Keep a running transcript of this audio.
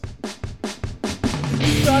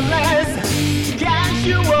Thoughtless,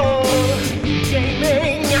 casual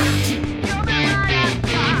gaming.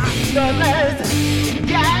 Thoughtless,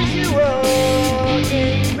 casual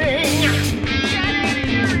gaming.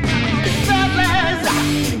 Thoughtless,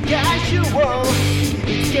 casual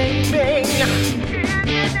gaming.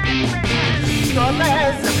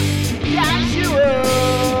 Thoughtless, casual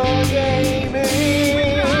gaming.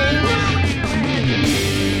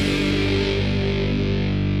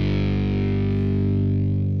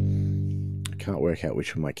 I can't work out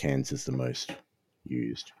which of my cans is the most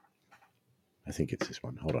used. I think it's this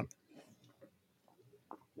one. Hold on.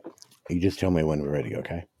 You just tell me when we're ready,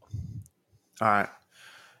 okay? All right.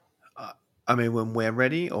 I mean, when we're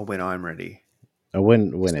ready or when I'm ready?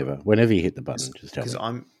 Whenever you hit the button, just tell me.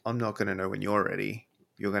 Because I'm not going to know when you're ready.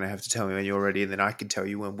 You're going to have to tell me when you're ready, and then I can tell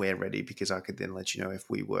you when we're ready, because I could then let you know if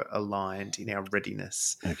we were aligned in our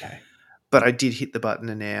readiness. Okay. But I did hit the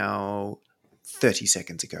button now 30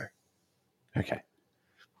 seconds ago. Okay.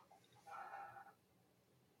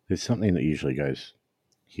 There's something that usually goes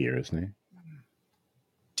here, isn't there?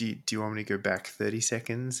 Do you want me to go back 30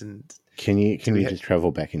 seconds? And Can you just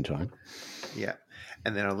travel back in time? Yeah.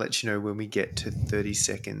 And then I'll let you know when we get to 30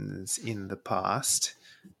 seconds in the past.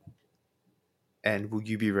 And will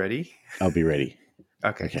you be ready? I'll be ready.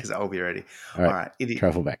 Okay, because I'll be ready. All right.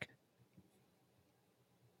 Travel back.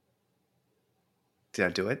 Did I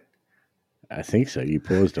do it? I think so. You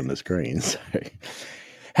paused on the screen. So.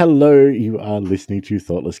 Hello, you are listening to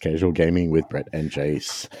Thoughtless Casual Gaming with Brett and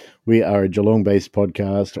Jace. We are a Geelong-based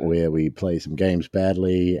podcast where we play some games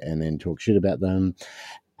badly and then talk shit about them.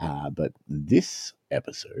 But this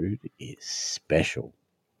episode is special.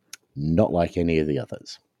 Not like any of the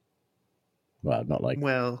others. Well, not like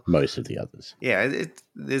most of the others. Yeah,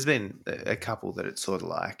 there's been a couple that it's sort of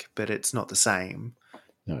like, but it's not the same.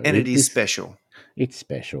 No, and it is special. It's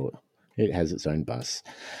special. It has its own buzz.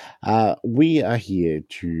 We are here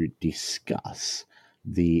to discuss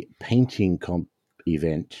the painting comp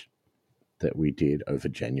event that we did over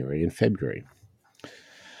January and February.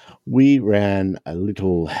 We ran a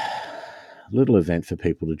little event for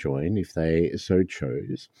people to join if they so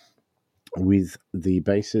chose, with the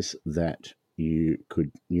basis that you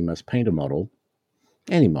must paint a model,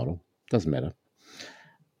 any model, doesn't matter,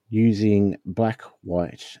 using black,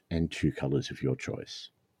 white, and 2 colors of your choice.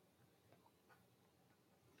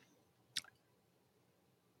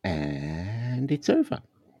 And it's over.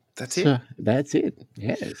 That's it. That's it.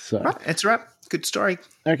 Yeah. So. Right, it's a wrap. Good story.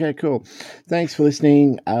 Okay, cool. Thanks for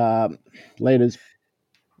listening. Laters.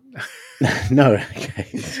 No,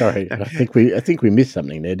 okay. Sorry. I think we missed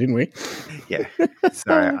something there, didn't we? Yeah.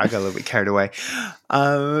 Sorry, I got a little bit carried away.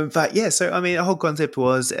 But yeah, so I mean, the whole concept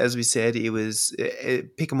was, as we said, it was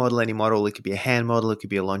pick a model, any model. It could be a hand model, it could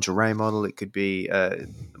be a lingerie model, it could be a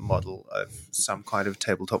model of some kind of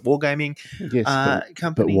tabletop wargaming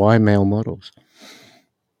company. But why male models?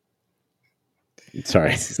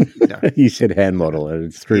 Sorry, you said hand model, and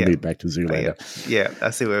it threw me back to Zoolander. Yeah, I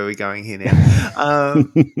see where we're going here now.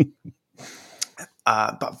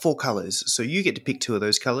 But 4 colors. So you get to pick 2 of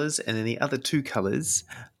those colors, and then the other 2 colors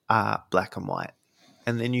are black and white.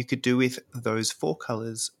 And then you could do with those 4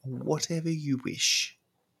 colors whatever you wish.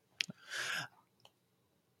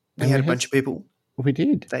 We had a bunch of people. We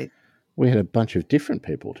did. We had a bunch of different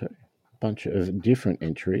people too. A bunch of different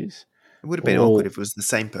entries. It would have been awkward if it was the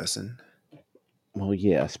same person. Well,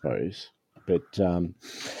 yeah, I suppose. But,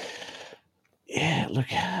 yeah, look,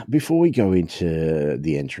 before we go into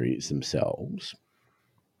the entries themselves,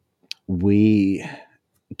 we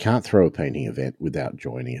can't throw a painting event without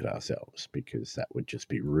joining it ourselves, because that would just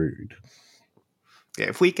be rude. Yeah,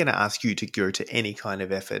 if we're going to ask you to go to any kind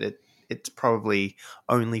of effort, it's probably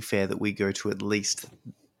only fair that we go to at least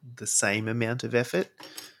the same amount of effort.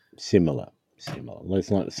 Similar.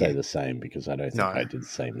 Let's not say the same, because I don't think I did the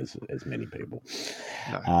same as many people.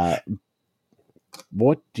 No.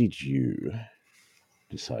 What did you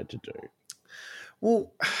decide to do?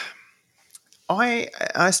 Well, I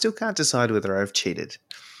still can't decide whether I've cheated,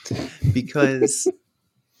 because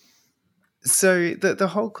so the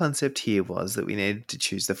whole concept here was that we needed to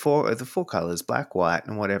choose the four colors, black, white,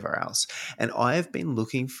 and whatever else. And I have been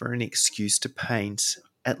looking for an excuse to paint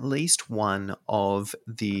at least one of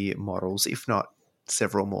the models, if not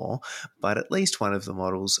several more, but at least one of the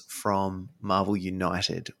models from Marvel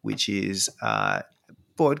United, which is a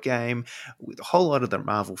board game with a whole lot of the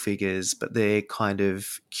Marvel figures, but they're kind of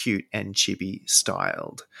cute and chibi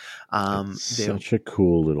styled. Such a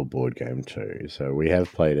cool little board game too. So we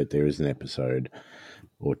have played it. There is an episode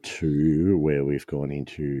or 2 where we've gone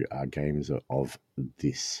into our games of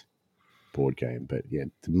this board game. But yeah,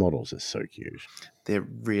 the models are so cute. They're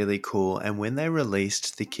really cool. And when they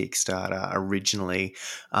released the Kickstarter originally,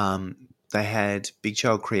 they had Big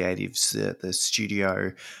Child Creatives, the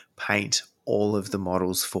studio, paint all of the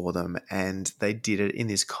models for them. And they did it in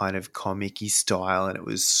this kind of comic-y style. And it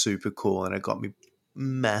was super cool. And it got me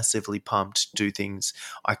massively pumped to do things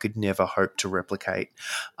I could never hope to replicate.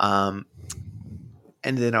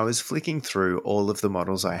 And then I was flicking through all of the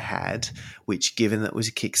models I had, which, given that it was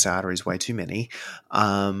a Kickstarter, is way too many,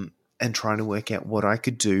 and trying to work out what I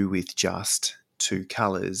could do with just two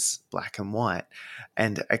colors, black and white.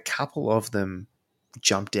 And a couple of them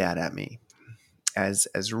jumped out at me as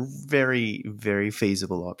very, very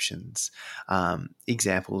feasible options.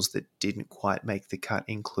 Examples that didn't quite make the cut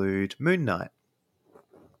include Moon Knight.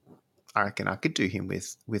 I reckon I could do him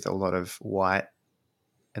with a lot of white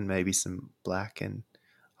and maybe some black, and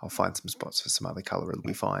I'll find some spots for some other color. It'll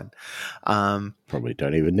be fine. Probably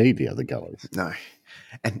don't even need the other colors. No.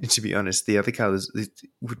 And to be honest, the other colors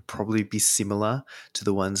would probably be similar to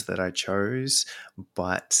the ones that I chose,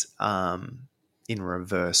 but in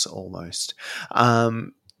reverse almost.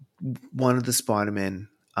 One of the Spider-Men,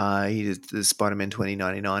 he did the Spider-Man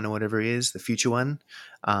 2099 or whatever he is, the future one.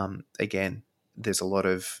 Again, there's a lot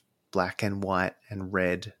of black and white and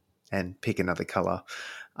red, and pick another color.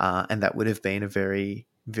 And that would have been a very,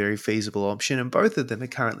 very feasible option. And both of them are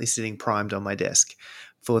currently sitting primed on my desk,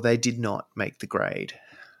 for they did not make the grade.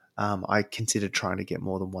 I considered trying to get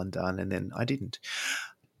more than one done, and then I didn't.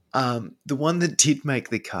 The one that did make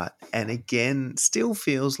the cut, and again, still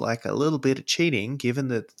feels like a little bit of cheating given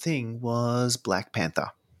the thing, was Black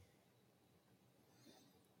Panther.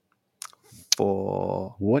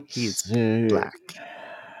 For his black.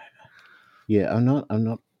 Yeah, I'm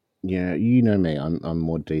not. Yeah, you know me. I'm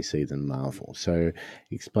more DC than Marvel. So,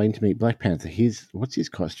 explain to me, Black Panther. What's his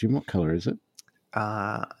costume? What color is it?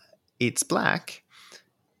 It's black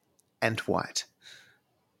and white.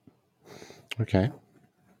 Okay.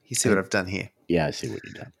 You see what I've done here? Yeah, I see what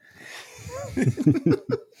you've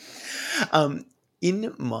done.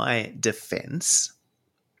 In my defense,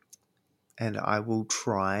 and I will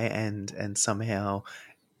try and somehow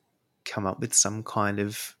come up with some kind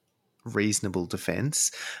of reasonable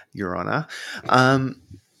defense, Your Honor. So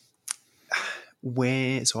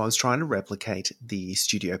I was trying to replicate the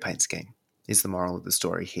Studio Paint scheme, is the moral of the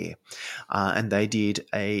story here. And they did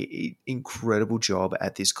a incredible job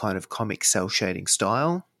at this kind of comic cell shading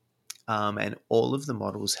style. And all of the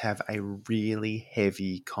models have a really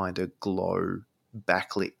heavy kind of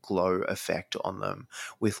backlit glow effect on them,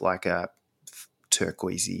 with like a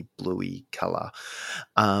turquoisey, bluey color.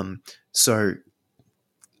 So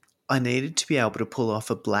I needed to be able to pull off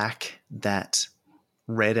a black that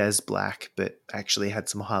read as black but actually had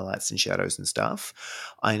some highlights and shadows and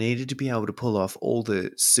stuff. I needed to be able to pull off all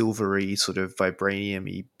the silvery sort of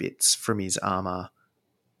vibranium-y bits from his armor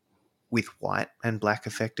with white and black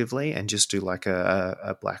effectively, and just do like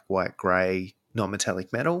a black, white, grey,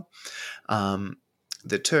 non-metallic metal.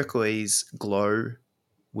 The turquoise glow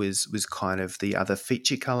was kind of the other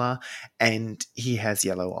feature color, and he has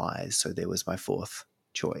yellow eyes, so there was my fourth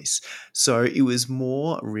choice. So it was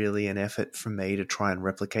more really an effort for me to try and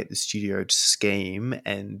replicate the studio scheme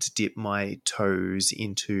and dip my toes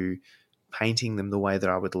into painting them the way that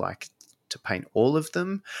I would like to paint all of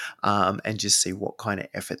them, and just see what kind of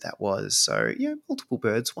effort that was. So, multiple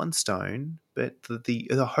birds, one stone. But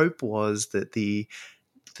the hope was that the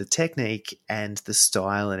technique and the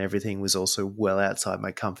style and everything was also well outside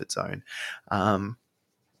my comfort zone.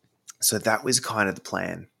 So that was kind of the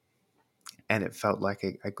plan. And it felt like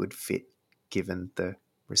a good fit given the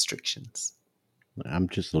restrictions. I'm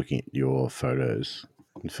just looking at your photos.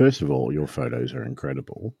 First of all, your photos are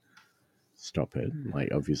incredible. Stop it. Like,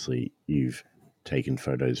 obviously, you've taken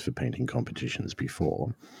photos for painting competitions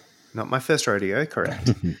before. Not my first rodeo,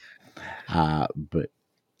 correct. But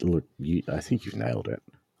look, I think you've nailed it.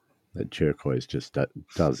 That turquoise just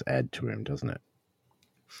does add to him, doesn't it?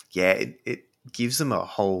 Yeah, it gives them a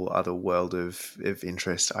whole other world of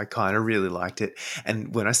interest. I kind of really liked it.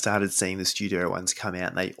 And when I started seeing the studio ones come out,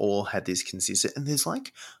 and they all had this consistent, and there's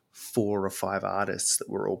like 4 or 5 artists that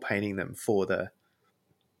were all painting them for the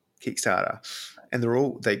Kickstarter. And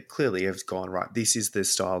they clearly have gone, right, this is the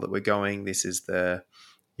style that we're going. This is the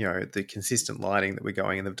consistent lighting that we're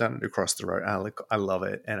going, and they've done it across the road. I love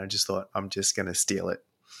it. And I just thought, I'm just going to steal it.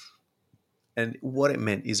 And what it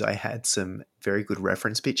meant is I had some very good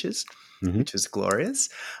reference pictures, which was glorious.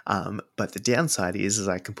 But the downside is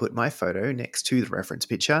I can put my photo next to the reference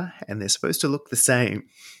picture, and they're supposed to look the same.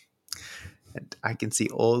 And I can see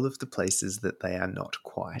all of the places that they are not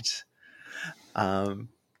quite.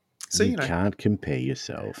 So you can't compare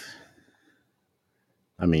yourself.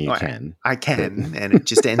 I mean, you Well, can. I can, and it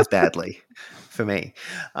just ends badly for me.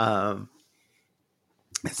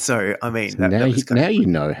 So, I mean, So that was kind now of you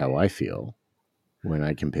know how I feel when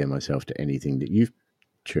I compare myself to anything that you've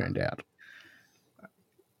churned out.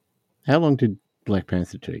 How long did Black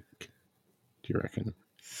Panther take, do you reckon?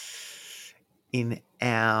 in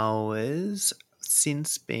hours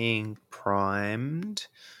since being primed.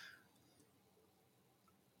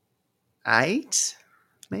 8,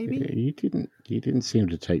 maybe? Yeah, you didn't seem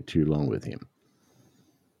to take too long with him.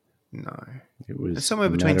 No. It was Somewhere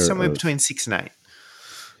a between matter of 6 and 8.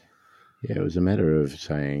 yeah, it was a matter of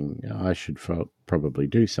saying I should probably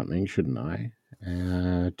do something, shouldn't I?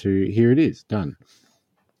 To here it is done.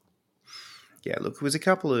 Yeah, look, it was a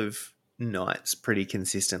couple of nights pretty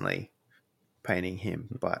consistently painting him,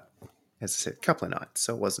 but as I said, a couple of nights,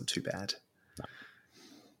 so it wasn't too bad.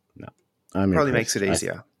 No, I'm Probably impressed. makes it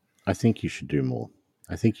easier. I think you should do more.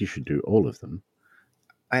 I think you should do all of them.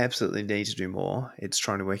 I absolutely need to do more. It's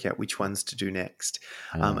trying to work out which ones to do next.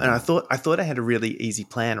 And I thought I had a really easy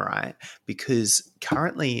plan, right? Because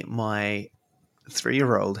currently my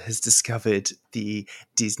 3-year-old has discovered the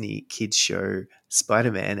Disney kids show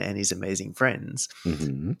Spider-Man and His Amazing Friends,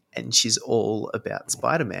 Mm-hmm. and she's all about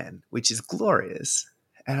Spider-Man, which is glorious.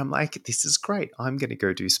 And I'm like, this is great. I'm going to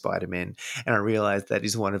go do Spider-Man. And I realized that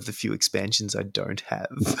is one of the few expansions I don't have.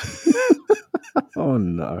 Oh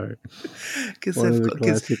no! Because One of the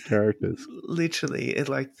classic characters. literally, it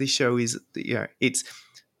like the show is, it's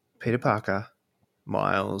Peter Parker,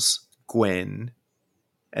 Miles, Gwen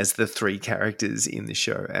as the 3 characters in the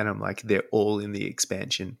show, and I'm like, they're all in the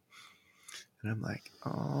expansion, and I'm like,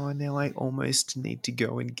 oh, now I almost need to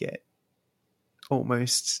go and get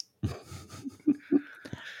almost.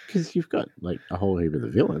 Because you've got like a whole heap of the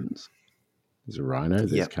villains. There's a Rhino,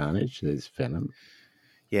 there's Yep. Carnage, there's Venom.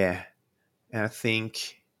 Yeah, and I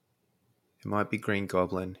think it might be Green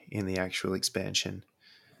Goblin in the actual expansion.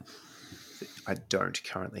 I don't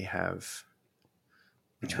currently have,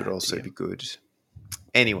 which would also be good.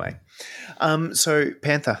 Anyway, so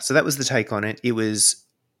Panther. So that was the take on it. It was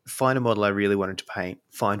find a model I really wanted to paint,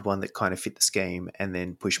 find one that kind of fit the scheme, and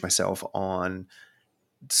then push myself on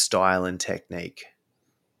style and technique.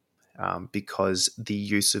 Because the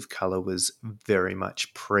use of color was very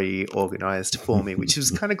much pre-organized for me, which was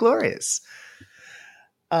kind of glorious.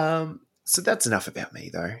 So that's enough about me,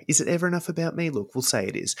 though. Is it ever enough about me? Look, we'll say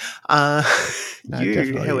it is. No, it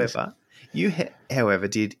definitely is. However,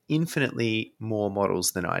 did infinitely more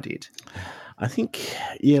models than I did. I think,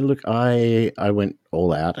 yeah, look, I went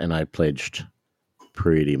all out and I pledged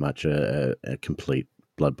pretty much a complete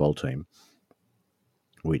Blood Bowl team,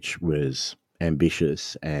 which was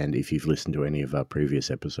ambitious. And if you've listened to any of our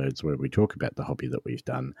previous episodes where we talk about the hobby that we've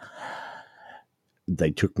done,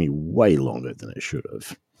 they took me way longer than it should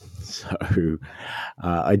have. So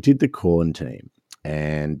I did the Khorne team.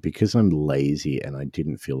 And because I'm lazy and I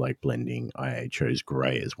didn't feel like blending, I chose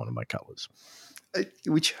grey as one of my colours.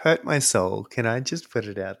 Which hurt my soul. Can I just put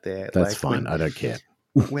it out there? That's fine. I don't care.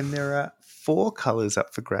 When there are 4 colours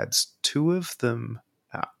up for grabs, 2 of them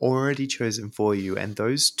are already chosen for you, and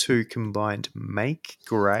those 2 combined make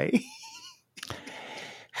grey.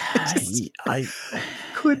 I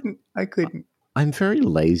couldn't. I'm very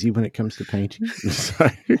lazy when it comes to painting,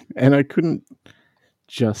 and I couldn't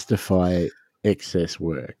justify excess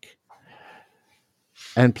work.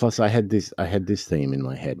 And plus, I had this theme in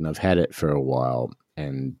my head, and I've had it for a while,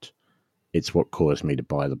 and it's what caused me to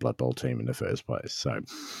buy the Blood Bowl team in the first place. So,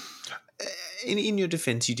 in your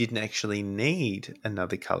defense, you didn't actually need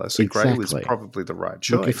another color, so grey was probably the right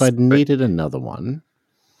choice. Look, if I'd needed another one,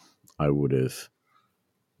 I would have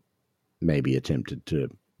maybe attempted to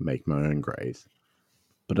make my own greys,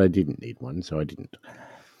 but I didn't need one, so I didn't.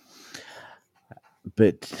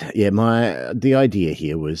 But yeah, the idea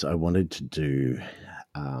here was I wanted to do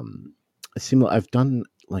a similar. I've done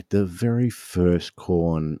like the very first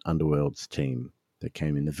Khorne Underworlds team that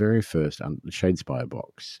came in the very first Shadespire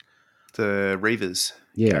box. The Reavers.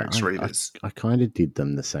 Yeah, Reavers. I kind of did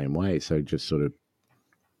them the same way. So just sort of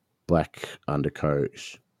black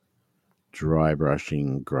undercoat, dry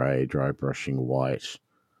brushing grey, dry brushing white,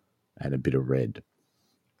 and a bit of red.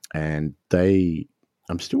 And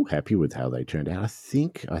I'm still happy with how they turned out. I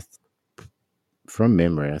think from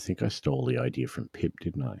memory, I think I stole the idea from Pip,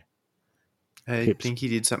 didn't I? I think he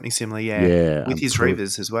did something similar, yeah with his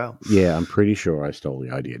Reavers as well. Yeah, I'm pretty sure I stole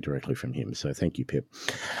the idea directly from him. So thank you, Pip.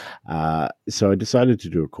 So I decided to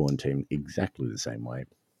do a Khorne team exactly the same way.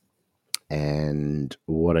 And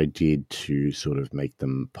what I did to sort of make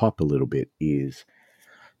them pop a little bit is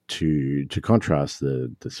to contrast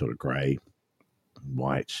the sort of grey,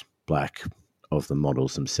 white, black of the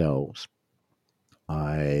models themselves.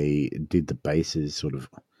 I did the bases sort of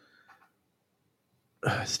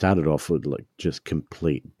started off with like just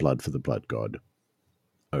complete blood for the blood god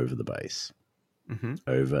over the base, Mm-hmm.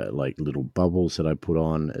 over like little bubbles that I put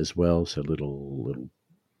on as well. So little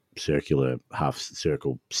circular half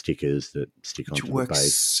circle stickers that stick Which onto the works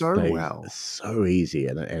base. so They well. so easy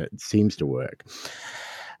and it seems to work.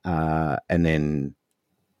 And then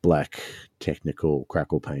black technical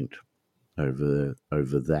crackle paint over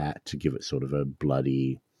that to give it sort of a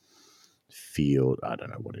bloody feel. I don't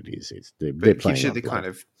know what it is. They're But it gives playing you on the blood. kind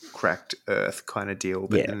of cracked earth kind of deal,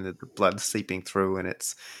 but Yeah. then the blood seeping through, and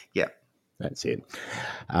it's That's it.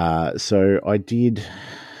 So I did.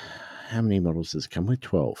 How many models does it come with?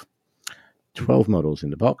 12. 12 models in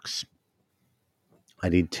the box. I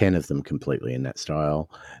did 10 of them completely in that style.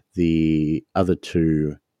 The other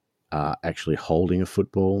two are actually holding a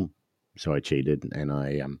football. So I cheated and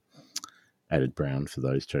I added brown for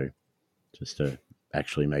those two just to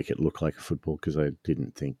actually make it look like a football because I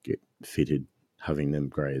didn't think it fitted having them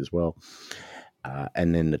grey as well.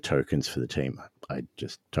 And then the tokens for the team, I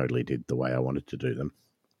just totally did the way I wanted to do them,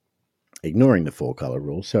 ignoring the 4-color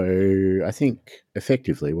rule. So I think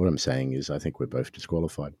effectively what I'm saying is I think we're both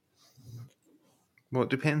disqualified. well, it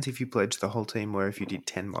depends if you pledge the whole team or if you did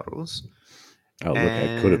 10 models. Oh, look,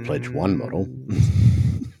 I could have pledged one model.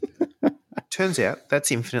 Turns out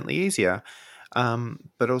that's infinitely easier.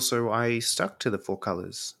 But also, I stuck to the 4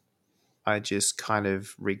 colors. I just kind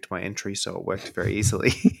of rigged my entry so it worked very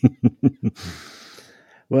easily.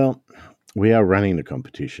 Well, we are running the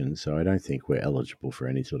competition, so I don't think we're eligible for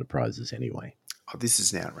any sort of prizes anyway. Oh, this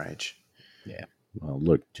is an outrage. Yeah. Well,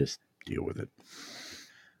 look, just deal with it.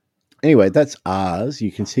 Anyway, that's ours.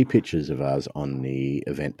 You can see pictures of ours on the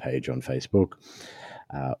event page on Facebook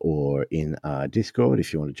or in our Discord.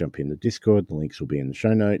 If you want to jump in the Discord, the links will be in the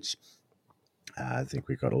show notes. I think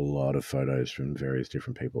we've got a lot of photos from various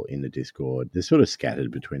different people in the Discord. They're sort of scattered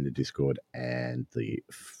between the Discord and the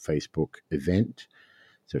Facebook event.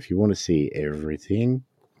 So if you want to see everything,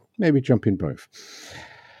 maybe jump in both.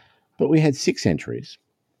 But we had 6 entries.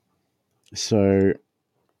 So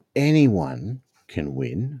anyone can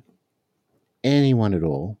win. Anyone at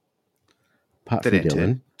all. Apart That from entered.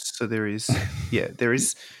 Dylan. So there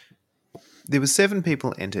were 7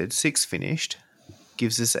 people entered, 6 finished.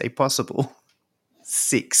 Gives us a possible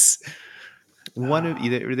 6.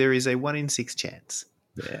 There is a 1 in 6 chance.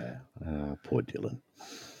 Yeah, poor Dylan.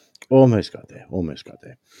 Almost got there.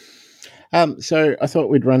 So I thought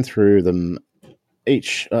we'd run through them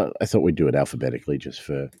each. I thought we'd do it alphabetically just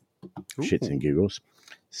for shits and giggles.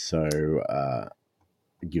 So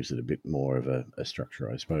it gives it a bit more of a structure,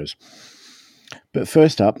 I suppose. But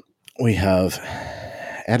first up, we have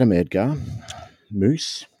Adam Edgar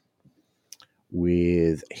Moose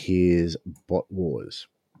with his Bot Wars.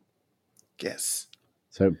 Yes.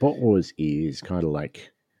 So Bot Wars is kind of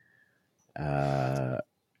like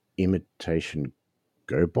imitation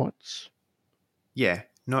GoBots. Yeah,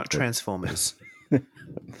 not Transformers.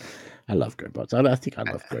 I love GoBots. I think I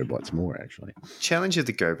love GoBots more, actually. Challenge of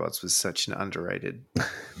the GoBots was such an underrated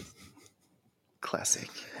classic.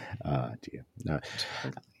 Ah, dear. No.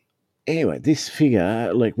 Anyway, this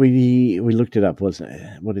figure, like we looked it up, wasn't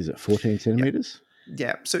it? What is it, 14 centimeters?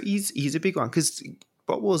 Yeah, so he's a big one because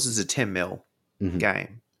Bot Wars is a 10 mil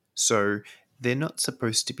game. So they're not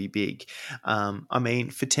supposed to be big. I mean,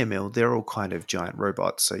 for 10 mil, they're all kind of giant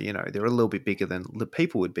robots. So, they're a little bit bigger than the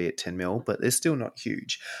people would be at 10 mil, but they're still not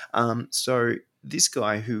huge. So this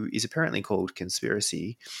guy who is apparently called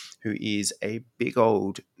Conspiracy, who is a big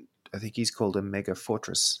old, I think he's called a Mega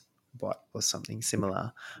Fortress bot or something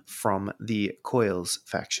similar from the Coils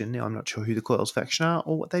faction. Now, I'm not sure who the Coils faction are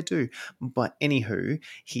or what they do, but anywho,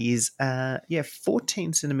 he is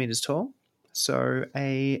 14 centimeters tall. So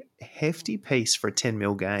a hefty piece for a 10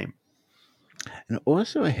 mil game. And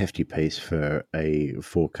also a hefty piece for a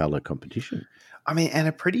 4-color competition. I mean, and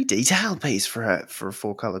a pretty detailed piece for a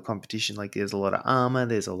 4-color competition. Like there's a lot of armor,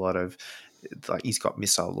 there's a lot of, like he's got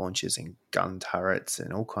missile launchers and gun turrets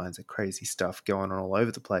and all kinds of crazy stuff going on all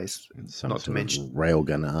over the place. Some not to mention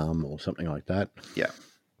railgun arm or something like that. Yeah.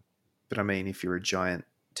 But I mean, if you're a giant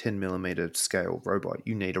 10 millimeter scale robot,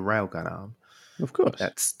 you need a railgun arm. Of course.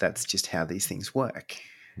 That's just how these things work.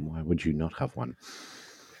 Why would you not have one?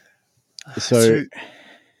 So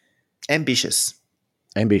ambitious.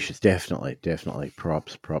 Ambitious, definitely.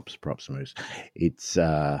 Props, Moose. It's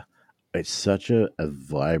such a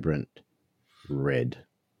vibrant red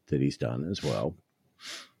that he's done as well.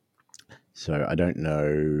 So I don't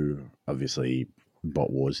know. Obviously, Bot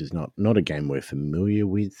Wars is not a game we're familiar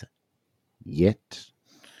with yet.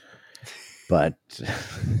 But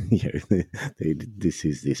this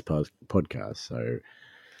is this podcast, so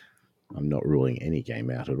I'm not ruling any game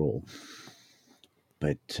out at all.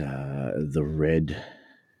 But the red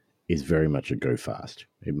is very much a go fast.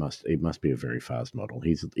 It must be a very fast model.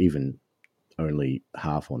 He's even only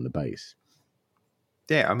half on the base.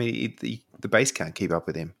 Yeah, I mean, the base can't keep up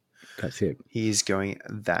with him. That's it. He is going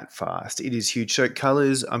that fast. It is huge. So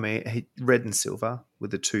colors, I mean, red and silver were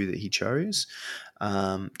the two that he chose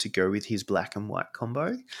to go with his black and white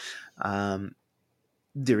combo.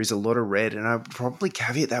 There is a lot of red, and I'd probably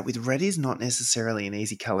caveat that with red is not necessarily an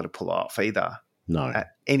easy color to pull off either. No.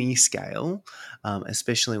 At any scale,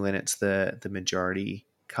 especially when it's the majority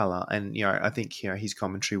color. And, I think, his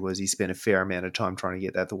commentary was he spent a fair amount of time trying to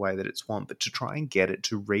get that the way that it's want, but to try and get it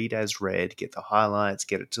to read as red, get the highlights,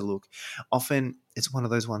 get it to look, often it's one of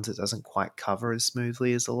those ones that doesn't quite cover as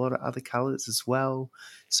smoothly as a lot of other colors as well.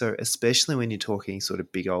 So especially when you're talking sort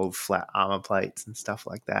of big old flat armor plates and stuff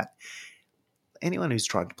like that, anyone who's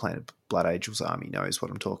tried to play a Blood Angels army knows what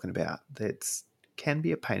I'm talking about. That can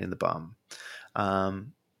be a pain in the bum.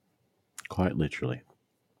 Quite literally.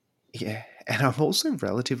 Yeah, and I'm also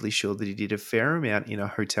relatively sure that he did a fair amount in a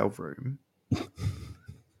hotel room.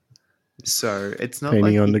 So it's not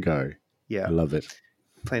Painting like on the go. Yeah, I love it.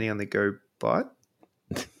 Painting on the go, but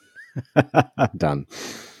done.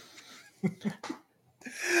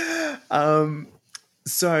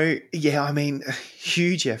 So, yeah, I mean,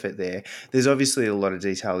 huge effort there. There's obviously a lot of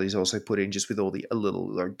detail he's also put in just with all the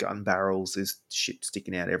little gun barrels. There's shit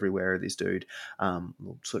sticking out everywhere of this dude.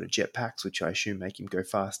 Sort of jetpacks, which I assume make him go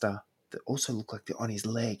faster. That also look like they're on his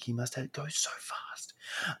leg. He must have go so fast.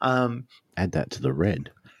 Add that to the red.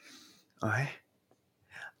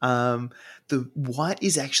 The white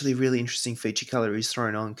is actually a really interesting feature color he's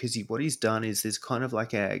thrown on because what he's done is there's kind of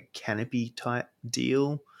like a canopy type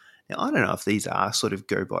deal. Now, I don't know if these are sort of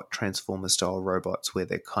GoBot Transformer style robots where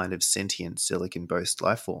they're kind of sentient silicon based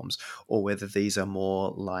life forms, or whether these are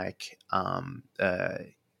more like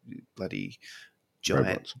bloody giant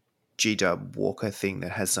Robots. G-Dub Walker thing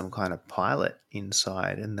that has some kind of pilot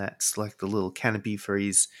inside, and that's like the little canopy for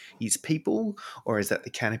his people, or is that the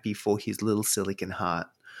canopy for his little silicon heart?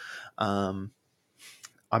 I'm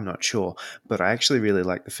not sure, but I actually really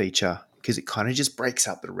like the feature because it kind of just breaks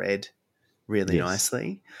up the red really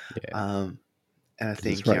nicely. Yeah. And I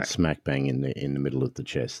think it's right smack bang in the middle of the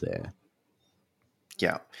chest there.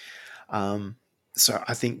 Yeah. So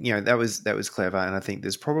I think that was clever, and I think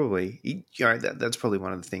there's probably that's probably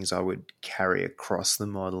one of the things I would carry across the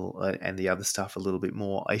model and the other stuff a little bit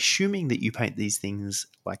more, assuming that you paint these things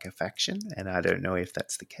like a faction, and I don't know if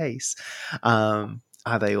that's the case.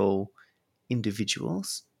 Are they all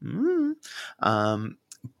individuals?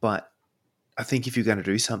 But I think if you're going to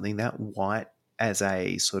do something, that white as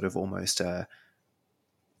a sort of almost a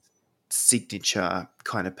signature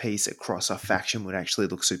kind of piece across a faction would actually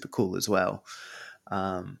look super cool as well,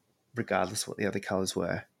 regardless of what the other colors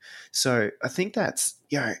were. So I think that's,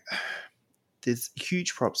 there's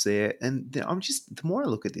huge props there. And the more I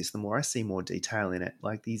look at this, the more I see more detail in it.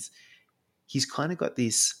 Like he's kind of got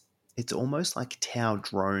this, it's almost like Tau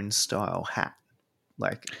drone style hat.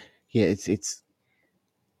 Like, yeah, it's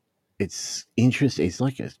interesting. It's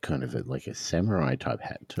like a kind of like a samurai type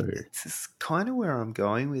hat too. This is kind of where I'm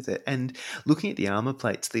going with it. And looking at the armor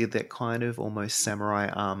plates, they're that kind of almost samurai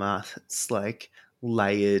armor. It's like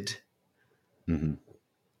layered. Mm-hmm.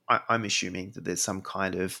 I'm assuming that there's some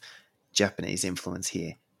kind of Japanese influence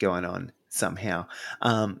here going on somehow.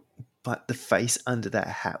 But the face under that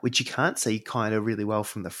hat, which you can't see kind of really well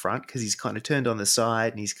from the front because he's kind of turned on the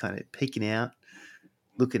side and he's kind of peeking out.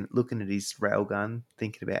 Looking at his railgun,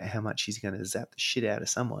 thinking about how much he's going to zap the shit out of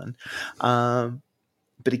someone.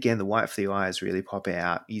 But again, the white for the eyes really pop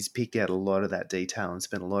out. He's picked out a lot of that detail and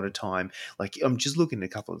spent a lot of time. Like, I'm just looking at a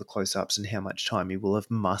couple of the close-ups and how much time he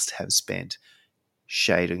must have spent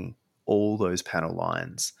shading all those panel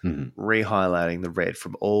lines, re-highlighting the red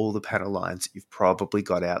from all the panel lines you've probably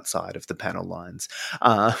got outside of the panel lines,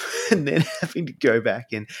 and then having to go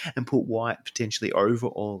back and put white potentially over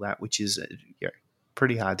all that, which is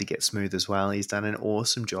pretty hard to get smooth as well. He's done an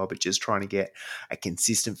awesome job at just trying to get a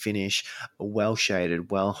consistent finish, a well-shaded,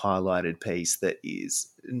 well-highlighted piece that is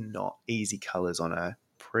not easy colors on a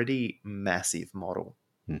pretty massive model.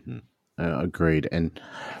 Mm-hmm. Agreed. And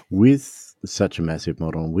with such a massive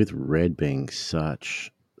model, and with red being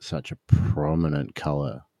such a prominent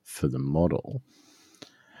color for the model,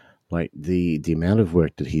 like the amount of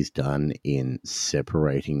work that he's done in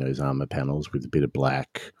separating those armor panels with a bit of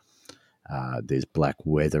black. There's black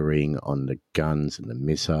weathering on the guns and the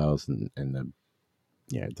missiles and the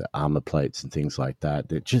the armor plates and things like that.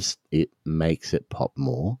 It makes it pop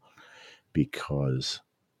more. because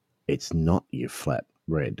it's not your flat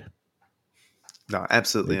red. No,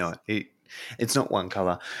 absolutely It's- not. It's not one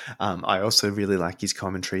color. I also really like his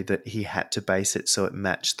commentary that he had to base it so it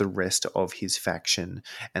matched the rest of his faction,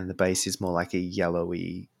 and the base is more like a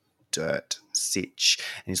yellowy dirt sitch.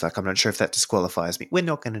 And he's like, I'm not sure if that disqualifies me. We're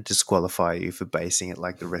not going to disqualify you for basing it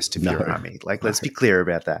like the rest of your No. army. Like, let's be clear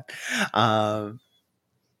about that.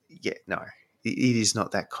 Yeah, no, it is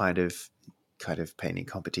not that kind of painting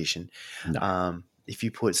competition. No. If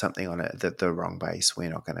you put something on it the wrong base, we're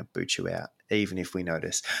not going to boot you out, even if we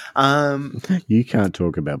notice. You can't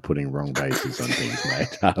talk about putting wrong bases on things,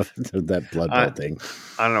 mate. After that Blood Bowl thing.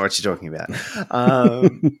 I don't know what you're talking about.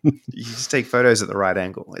 You just take photos at the right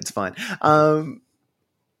angle. It's fine.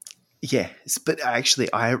 Yeah, but I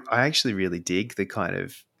actually really dig the kind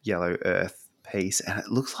of yellow earth piece, and it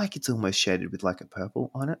looks like it's almost shaded with like a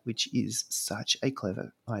purple on it, which is such a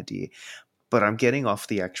clever idea. But I'm getting off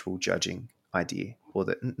the actual judging idea, or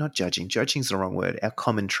not judging. Judging's the wrong word. Our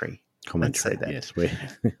commentary. Let's say that. Yes,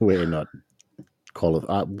 we're not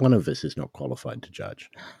qualified. One of us is not qualified to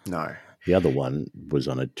judge. No. The other one was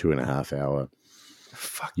on a 2.5 hour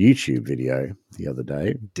Fuck. YouTube video the other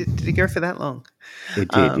day. Did it go for that long? It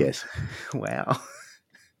did, yes. Wow.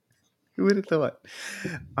 Who would have thought?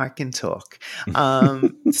 I can talk.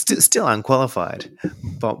 Still unqualified,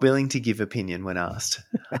 but willing to give opinion when asked.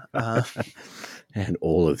 And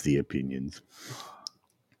all of the opinions.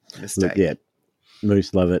 Mistake. Look, yeah,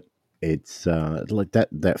 Moose, love it. It's like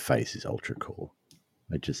that face is ultra cool.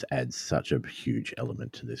 It just adds such a huge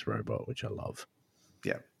element to this robot, which I love.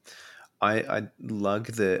 Yeah. I lug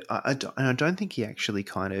the... I don't think he actually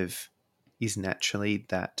kind of is naturally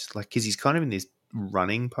that... Like, because he's kind of in this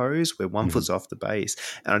running pose where one foot's off the base.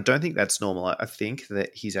 And I don't think that's normal. I think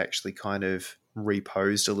that he's actually kind of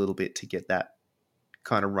reposed a little bit to get that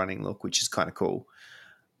kind of running look, which is kind of cool.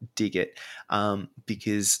 Dig it.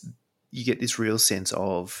 Because you get this real sense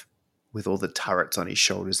of, with all the turrets on his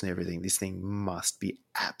shoulders and everything, this thing must be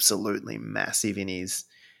absolutely massive in his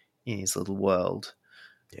little world.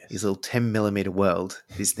 Yes. His little 10 millimeter world.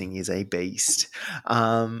 This thing is a beast.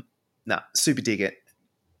 Super dig it.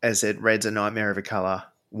 As I said, red's a nightmare of a color.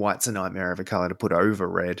 White's a nightmare of a color to put over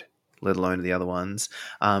red, let alone the other ones.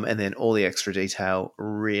 And then all the extra detail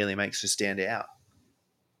really makes it stand out.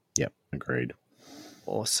 Yep, agreed.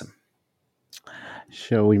 Awesome.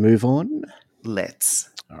 Shall we move on? Let's.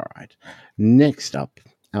 All right. Next up,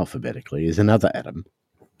 alphabetically, is another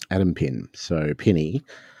Adam Pinn. So Penny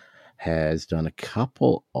has done a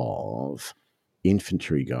couple of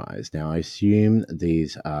infantry guys. Now, I assume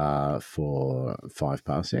these are for 5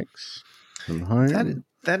 parsecs from home.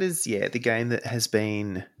 That is, yeah, the game that has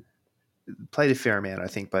been played a fair amount, I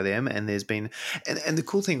think, by them. And there's been, and the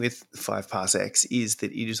cool thing with 5 parsecs is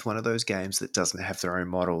that it is one of those games that doesn't have their own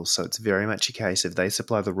models. So it's very much a case of they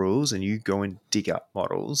supply the rules and you go and dig up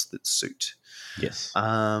models that suit. Yes.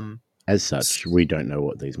 As such, we don't know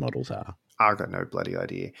what these models are. I've got no bloody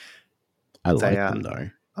idea. I like them, though.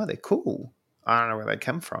 Oh, they're cool. I don't know where they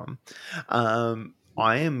come from.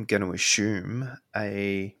 I am going to assume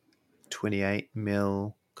a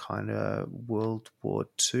 28mm kind of World War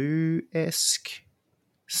II-esque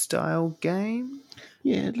style game.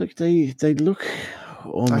 Yeah, look, they look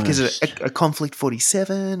almost... Like, is it a Conflict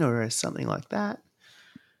 47 or something like that?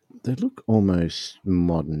 They look almost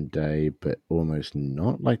modern day, but almost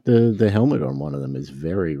not. Like the helmet on one of them is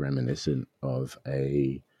very reminiscent of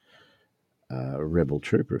a Rebel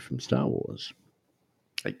Trooper from Star Wars.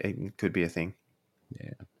 It could be a thing.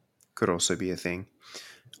 Yeah. Could also be a thing.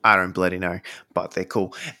 I don't bloody know, but they're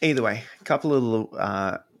cool. Either way, a couple of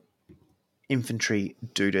little infantry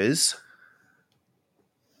dooders.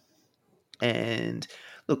 And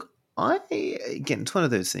look, again, it's one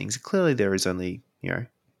of those things. Clearly there is only,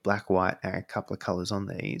 black, white, and a couple of colors on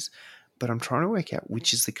these, but I'm trying to work out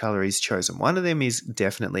which is the color he's chosen. One of them is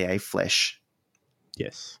definitely a flesh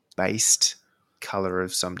based color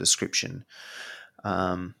of some description.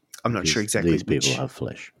 I'm not sure exactly these people have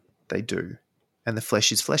flesh. They do. And the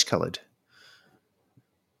flesh is flesh colored.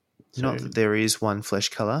 So, not that there is one flesh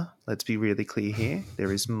color. Let's be really clear here.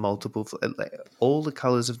 There is multiple, all the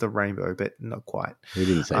colors of the rainbow, but not quite. We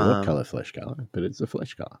didn't say what color flesh color, but it's a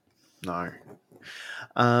flesh color. No.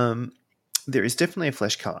 There is definitely a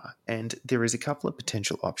flesh color, and there is a couple of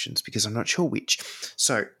potential options because I'm not sure which.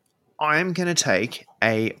 So I'm going to take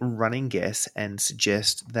a running guess and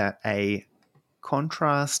suggest that a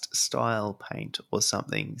contrast style paint or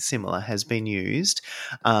something similar has been used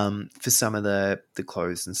for some of the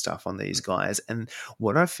clothes and stuff on these guys. And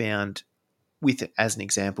what I found as an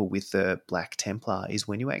example with the Black Templar is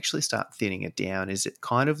when you actually start thinning it down is it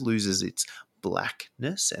kind of loses its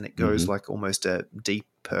blackness, and it goes like almost a deep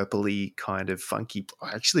purpley kind of funky.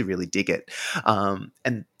 I actually really dig it,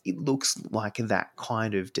 and it looks like that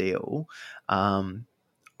kind of deal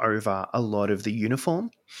over a lot of the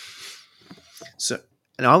uniform. So,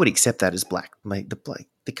 and I would accept that as black.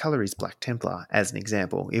 The color is Black Templar as an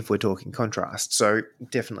example, if we're talking contrast. So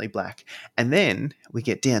definitely black. And then we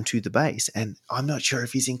get down to the base, and I'm not sure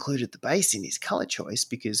if he's included the base in his color choice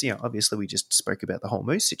because, obviously we just spoke about the whole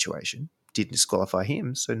moose situation. Didn't disqualify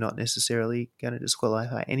him, so not necessarily going to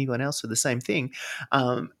disqualify anyone else for the same thing.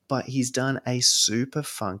 But he's done a super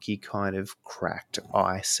funky kind of cracked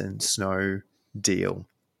ice and snow deal.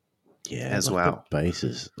 Yeah, as like well. The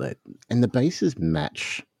bases, and the bases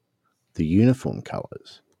match the uniform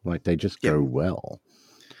colors. Like they just go well.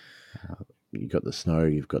 You've got the snow,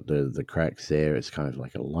 you've got the cracks there. It's kind of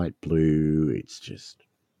like a light blue. It's just,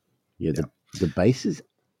 the bases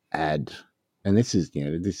add, and this is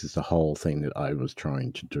the whole thing that I was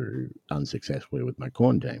trying to do unsuccessfully with my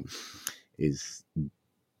corn game, is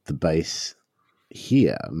the base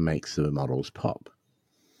here makes the models pop.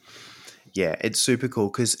 Yeah, it's super cool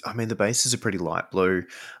because, the bases are pretty light blue.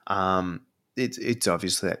 It's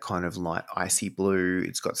obviously that kind of light icy blue.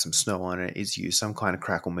 It's got some snow on it. It's used some kind of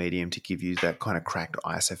crackle medium to give you that kind of cracked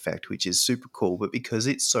ice effect, which is super cool. But because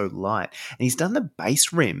it's so light, and he's done the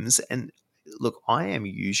base rims, and look, I am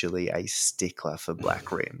usually a stickler for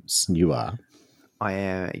black rims. You are. I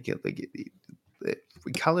am.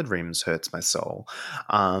 Coloured rims hurts my soul.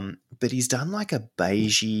 But he's done like a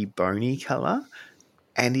beigey, bony colour,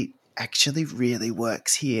 and it actually really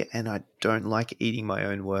works here, and I don't like eating my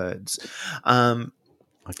own words.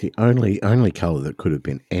 Like the only color that could have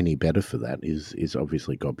been any better for that is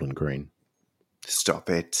obviously Goblin Green. Stop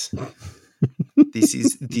it. This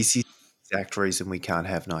is the exact reason we can't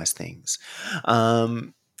have nice things.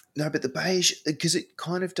 No, but the beige, because it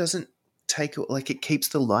kind of doesn't take, like, it keeps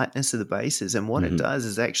the lightness of the bases, and what it does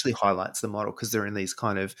is actually highlights the model because they're in these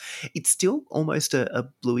kind of, it's still almost a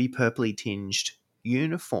bluey purpley tinged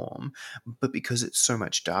uniform, but because it's so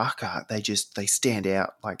much darker, they stand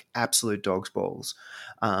out like absolute dog's balls,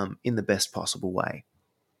 in the best possible way.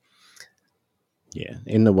 Yeah,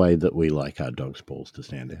 in the way that we like our dog's balls to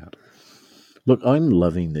stand out. Look, I'm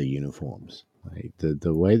loving the uniforms. Like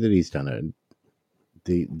the way that he's done it.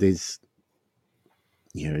 There's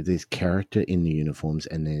character in the uniforms,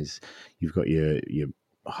 and you've got your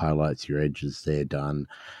highlights, your edges there done.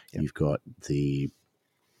 Yep. You've got the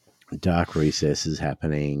dark recesses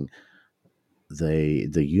happening. The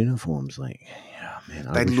uniforms, like, man,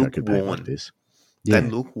 I wish I could paint like this. Yeah. They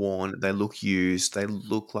look worn, they look used, they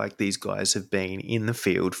look like these guys have been in the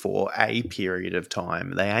field for a period of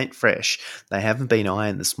time. They ain't fresh. They haven't been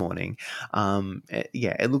ironed this morning.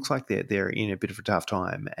 It looks like they're in a bit of a tough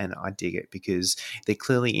time, and I dig it because they're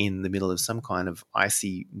clearly in the middle of some kind of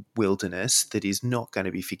icy wilderness that is not going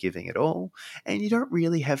to be forgiving at all, and you don't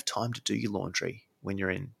really have time to do your laundry when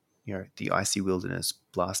you're in, the icy wilderness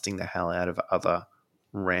blasting the hell out of other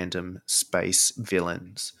random space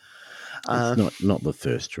villains. It's not the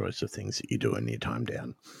first choice of things that you do in your time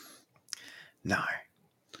down. No.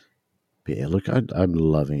 But yeah, look, I'm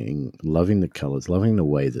loving the colours, loving the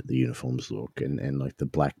way that the uniforms look, and like the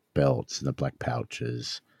black belts and the black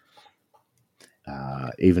pouches.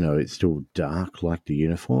 Even though it's still dark like the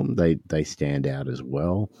uniform, they stand out as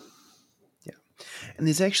well. Yeah. And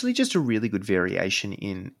there's actually just a really good variation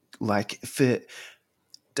in, like, for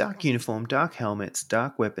dark uniform, dark helmets,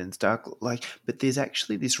 dark weapons, but there's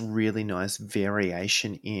actually this really nice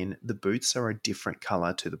variation in the boots are a different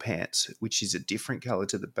color to the pants, which is a different color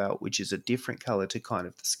to the belt, which is a different color to kind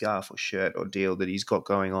of the scarf or shirt or deal that he's got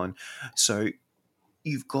going on. So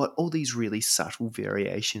you've got all these really subtle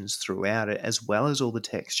variations throughout it, as well as all the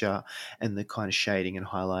texture and the kind of shading and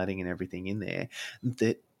highlighting and everything in there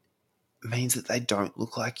that means that they don't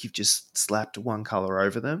look like you've just slapped one color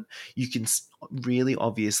over them. You can really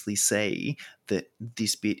obviously see that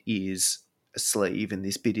this bit is a sleeve and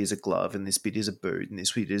this bit is a glove and this bit is a boot and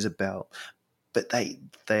this bit is a belt. But they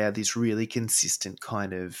are this really consistent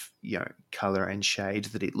kind of, color and shade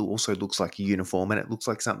that it also looks like a uniform, and it looks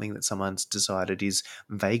like something that someone's decided is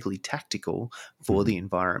vaguely tactical for the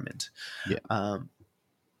environment. Yeah.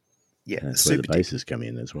 That's super where the bases come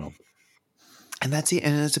in as well. And that's it.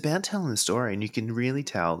 And it's about telling the story, and you can really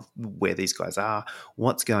tell where these guys are,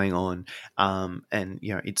 what's going on, and,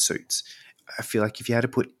 it suits. I feel like if you had to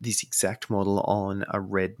put this exact model on a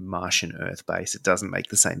red Martian Earth base, it doesn't make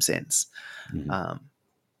the same sense.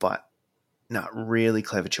 But, no, really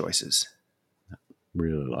clever choices.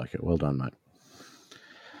 Really like it. Well done, mate.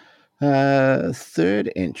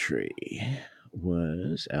 Third entry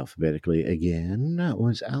was alphabetically again,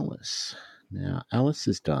 was Alice. Now, Alice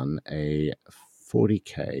has done a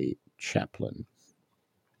 40k chaplain.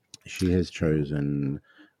 She has chosen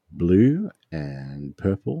blue and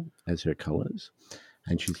purple as her colours,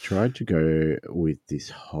 and she's tried to go with this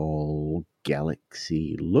whole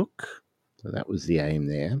galaxy look. So that was the aim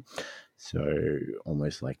there. So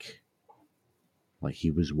almost like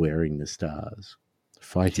he was wearing the stars,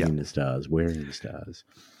 fighting in the stars, wearing the stars.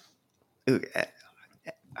 Look,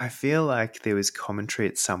 I feel like there was commentary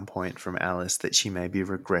at some point from Alice that she maybe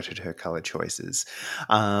regretted her color choices.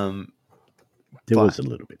 There but was a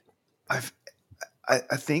little bit.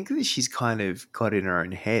 I think that she's kind of got in her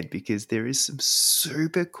own head, because there is some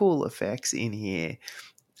super cool effects in here.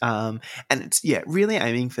 And it's, really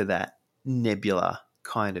aiming for that nebula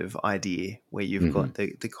kind of idea where you've got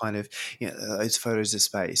the kind of, those photos of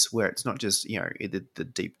space where it's not just, the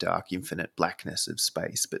deep, dark, infinite blackness of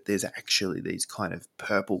space, but there's actually these kind of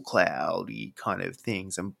purple cloudy kind of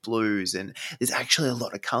things and blues, and there's actually a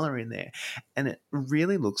lot of color in there. And it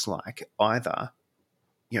really looks like either,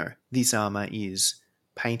 this armor is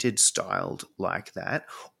painted, styled like that,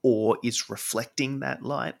 or it's reflecting that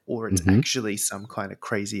light, or it's actually some kind of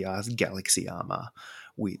crazy ass galaxy armor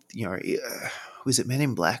with, was it Men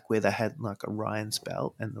in Black where they had like Orion's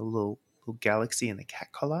belt and the little galaxy and the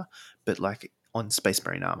cat collar, but like on Space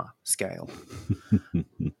Marine armor scale.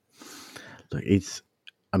 Look,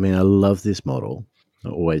 I love this model. I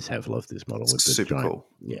always have loved this model. It's with the super giant, cool.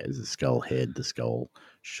 Yeah, the skull head, the skull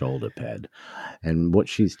shoulder pad. And what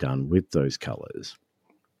she's done with those colors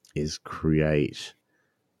is create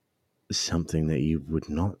something that you would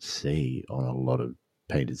not see on a lot of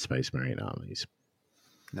painted Space Marine armies.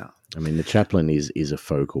 No. I mean, the chaplain is a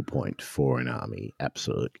focal point for an army,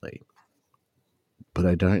 absolutely. But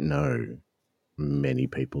I don't know many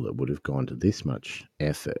people that would have gone to this much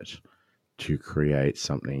effort to create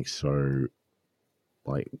something so,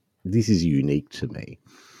 like, this is unique to me.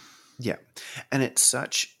 Yeah. And it's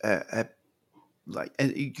such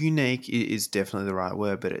unique is definitely the right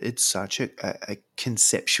word, but it's such a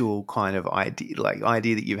conceptual kind of idea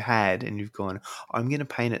that you've had, and you've gone, I'm going to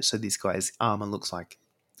paint it so this guy's armor looks like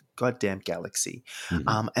goddamn galaxy.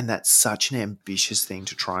 And that's such an ambitious thing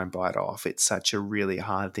to try and bite off. It's such a really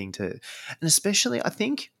hard thing to, and especially I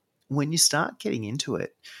think when you start getting into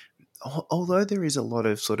it, although there is a lot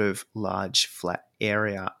of sort of large flat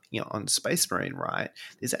area, on Space Marine, right?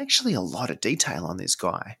 There's actually a lot of detail on this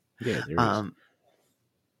guy. Yeah, there is.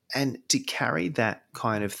 And to carry that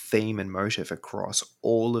kind of theme and motive across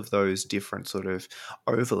all of those different sort of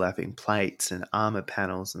overlapping plates and armor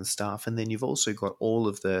panels and stuff, and then you've also got all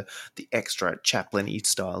of the extra chaplain-y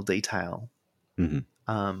style detail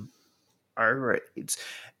over it.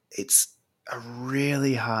 It's a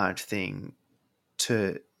really hard thing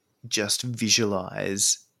to just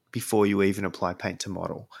visualize before you even apply paint to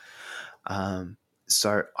model.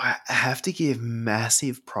 So I have to give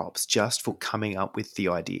massive props just for coming up with the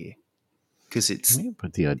idea, because it's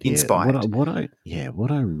inspired. What I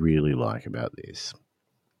really like about this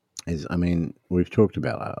is, we've talked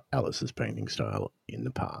about Alice's painting style in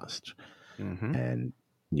the past, and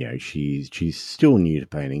she's still new to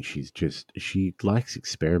painting. She likes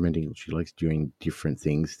experimenting. She likes doing different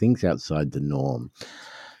things outside the norm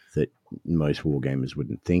that most wargamers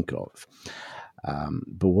wouldn't think of.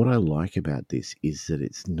 But what I like about this is that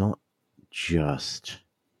it's not just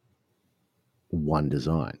one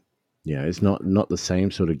design. It's not the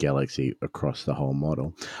same sort of galaxy across the whole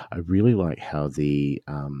model. I really like how the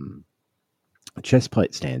chest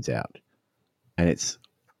plate stands out, and it's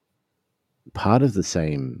part of the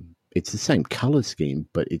same. It's the same color scheme,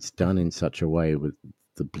 but it's done in such a way with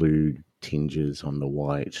the blue tinges on the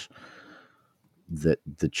white that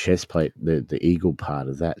the chest plate, the eagle part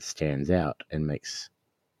of that, stands out and makes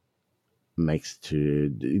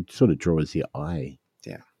it sort of draws the eye.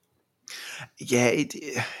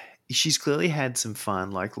 She's clearly had some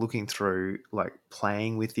fun, like looking through, like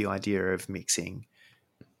playing with the idea of mixing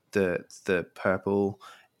the purple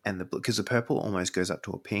and the blue, because the purple almost goes up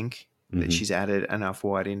to a pink that she's added enough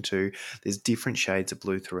white into. There's different shades of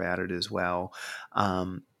blue throughout it as well,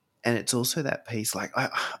 and it's also that piece. Like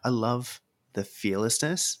I love the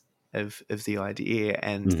fearlessness of the idea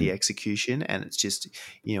and the execution, and it's just,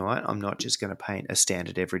 you know what, I'm not just going to paint a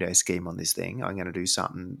standard everyday scheme on this thing. I'm going to do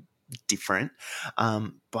something different,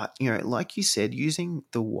 but like you said, using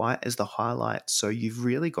the white as the highlight, so you've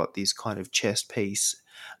really got this kind of chest piece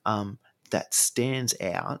that stands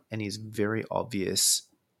out and is very obvious,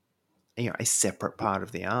 a separate part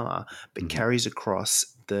of the armor, but carries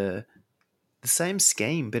across the same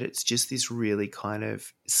scheme, but it's just this really kind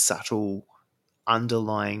of subtle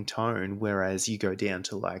underlying tone, whereas you go down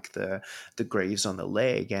to like the greaves on the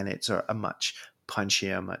leg and it's a much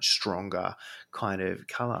punchier, much stronger kind of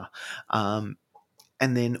color. And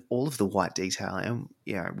then all of the white detail, and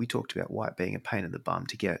we talked about white being a pain in the bum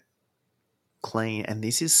to get clean, and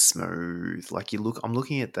this is smooth. Like I'm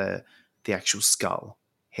looking at the actual skull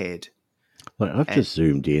head. Like I've just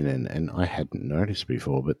zoomed in and I hadn't noticed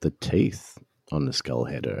before, but the teeth on the skull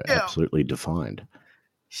head are absolutely defined.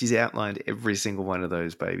 She's outlined every single one of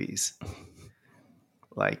those babies.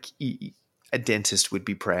 Like a dentist would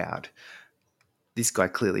be proud. This guy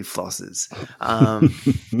clearly flosses.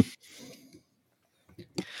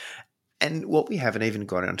 And what we haven't even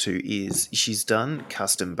got onto is she's done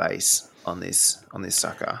custom base on this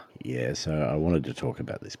sucker. Yeah, so I wanted to talk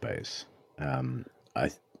about this base.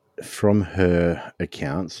 From her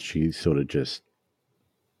accounts, she sort of just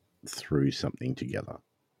threw something together.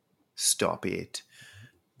 Stop it.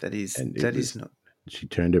 That is not. She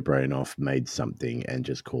turned her brain off, made something, and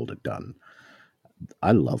just called it done.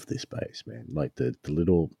 I love this base, man. Like the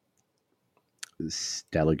little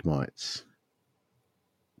stalagmites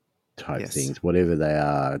type things, whatever they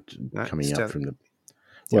are, coming up from the.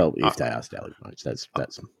 Well, if they are stalagmites, that's.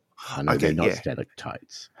 I know they're not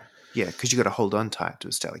stalactites. Yeah, because you got to hold on tight to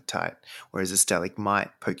a stalactite, whereas a stalagmite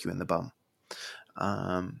poke you in the bum.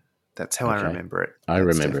 That's how I remember it. I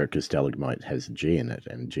remember it because stalagmite has a G in it,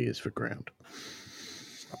 and G is for ground.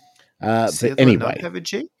 But anyway, have a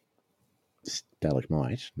G?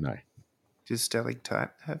 Stalagmite, no. Does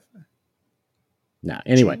stalactite have? No.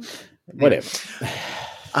 Anyway, G? Whatever.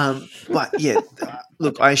 But yeah,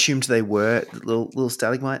 look, I assumed they were little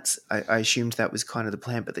stalagmites. I assumed that was kind of the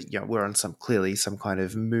plan, but that we're on some kind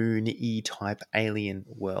of moon-y type alien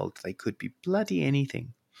world. They could be bloody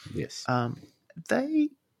anything. Yes.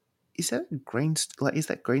 Is that green? Like, is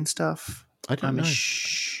that green stuff? I don't know.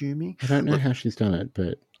 Assuming. I don't know how she's done it,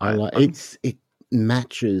 but I like it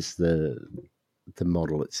matches the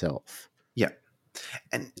model itself. Yeah,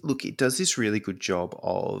 and look, it does this really good job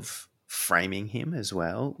of framing him as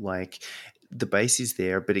well. Like the base is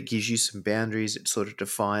there, but it gives you some boundaries. It sort of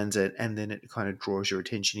defines it, and then it kind of draws your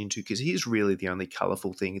attention into, because he's really the only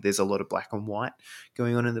colourful thing. There's a lot of black and white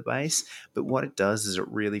going on in the base, but what it does is it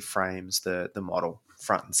really frames the model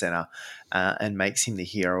front and center, and makes him the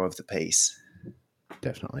hero of the piece.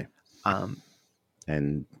 Definitely.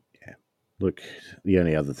 And yeah, look, the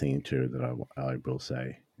only other thing too that I will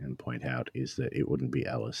say and point out is that it wouldn't be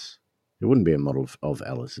Alice. It wouldn't be a model of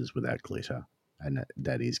Alice's without glitter, and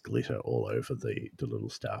that is glitter all over the little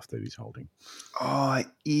staff that he's holding. Oh, it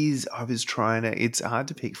is. I was trying to. It's hard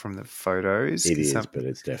to pick from the photos. It is, but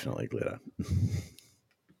it's definitely glitter.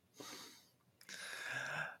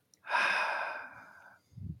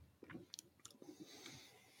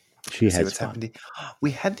 She has fun. We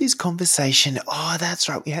had this conversation. Oh, that's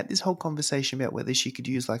right. We had this whole conversation about whether she could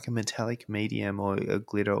use like a metallic medium or a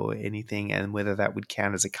glitter or anything, and whether that would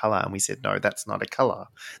count as a color. And we said, no, that's not a color.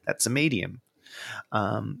 That's a medium.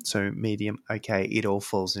 So medium. Okay, it all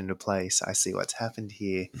falls into place. I see what's happened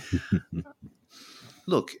here.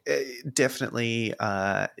 Look, definitely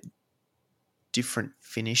different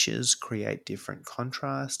finishes create different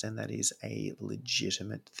contrast, and that is a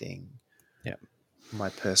legitimate thing. Yeah. My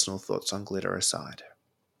personal thoughts on glitter aside.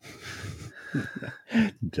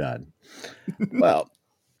 Done. Well,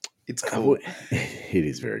 it's cool. It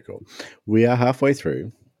is very cool. We are halfway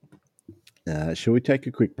through. Shall we take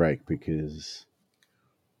a quick break, because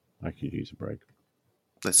I could use a break?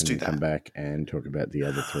 Let's do that. Come back and talk about the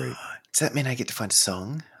other three. Does that mean I get to find a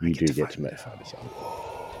song? You do get to find a song.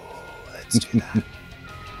 Let's do that.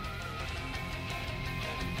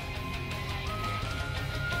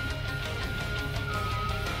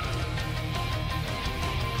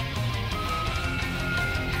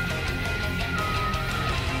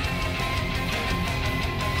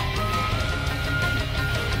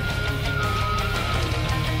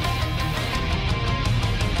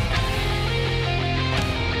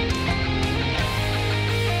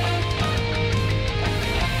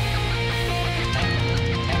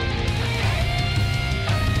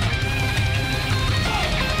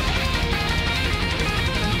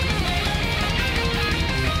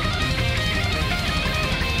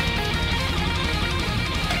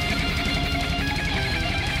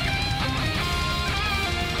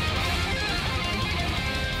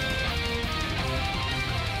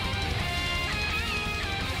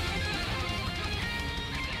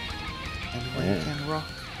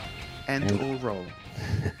 And roll.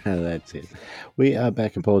 That's it. We are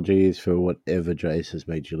back. Apologies for whatever Jace has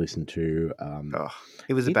made you listen to.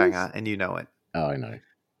 It was a banger, and you know it. Oh, I know.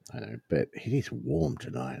 But it is warm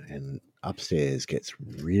tonight, and upstairs gets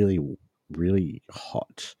really really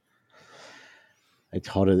hot. It's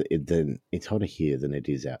hotter here than it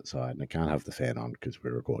is outside, and I can't have the fan on because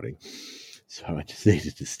we're recording. So I just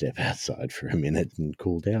needed to step outside for a minute and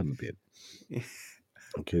cool down a bit.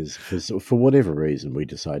 Because for whatever reason, we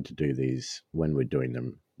decide to do these when we're doing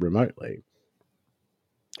them remotely.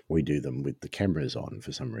 We do them with the cameras on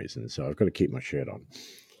for some reason, so I've got to keep my shirt on.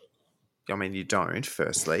 I mean, you don't,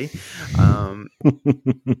 firstly.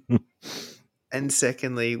 And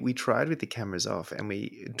secondly, we tried with the cameras off, and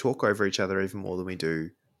we talk over each other even more than we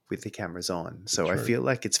do with the cameras on. So I True. feel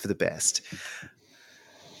like it's for the best.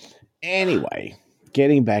 Anyway,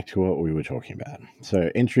 getting back to what we were talking about. So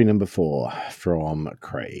entry number 4 from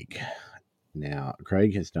Craig. Now,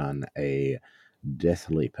 Craig has done a Death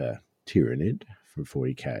Leaper Tyranid for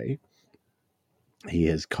 40k. He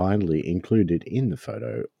has kindly included in the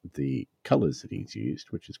photo the colours that he's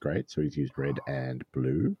used, which is great. So he's used red and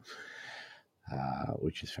blue,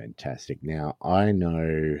 which is fantastic. Now, I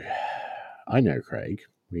know Craig.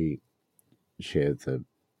 We share the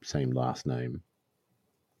same last name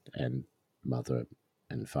and mother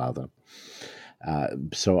and father.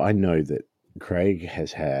 So I know that Craig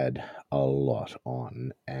has had a lot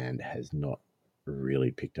on and has not really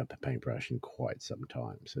picked up a paintbrush in quite some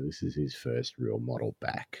time. So this is his first real model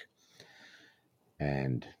back.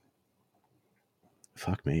 And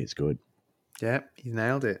fuck me, it's good. Yeah, you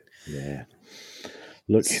nailed it. Yeah.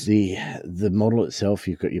 Look, the model itself,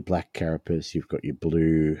 you've got your black carapace, you've got your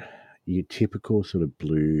blue, your typical sort of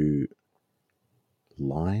blue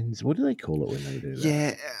lines. What do they call it when they do that?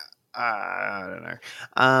 Yeah, I don't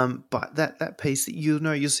know. But that piece that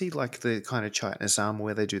you'll see like the kind of Chitness armor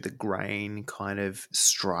where they do the grain kind of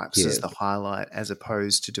stripes as the highlight, as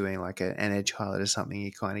opposed to doing like an edge highlight or something.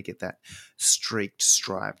 You kind of get that streaked,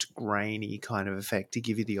 striped, grainy kind of effect to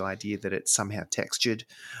give you the idea that it's somehow textured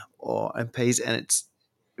or a piece, and it's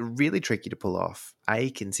really tricky to pull off. A,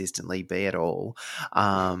 consistently, B, at all.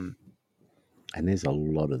 And there's a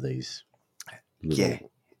lot of these. Yeah,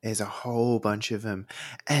 there's a whole bunch of them.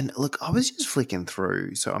 And look, I was just flicking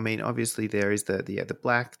through. So, I mean, obviously there is the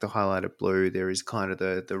black, the highlighted blue. There is kind of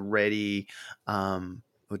the reddy or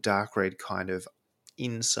dark red kind of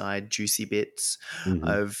inside juicy bits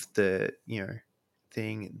of the,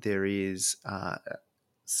 thing. There is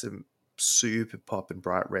some super pop and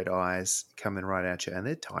bright red eyes coming right at you. And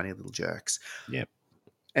they're tiny little jerks. Yep.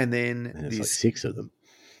 And then And there's this like 6 of them.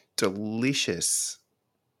 delicious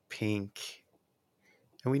pink.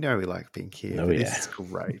 And we know we like pink here. Oh, but yeah. This is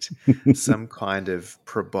great. Some kind of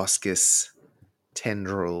proboscis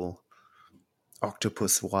tendril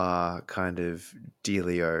octopus-war kind of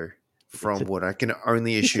dealio from what I can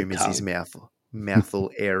only assume is his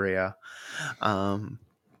mouthful area. I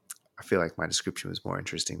feel like my description was more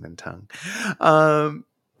interesting than tongue.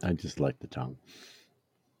 I just like the tongue.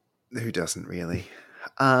 Who doesn't really?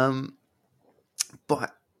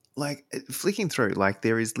 But like flicking through, like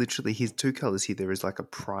there is literally his 2 colors here. There is like a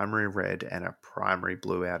primary red and a primary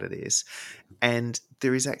blue out of this. And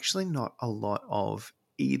there is actually not a lot of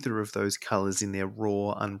either of those colors in their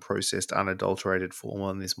raw, unprocessed, unadulterated form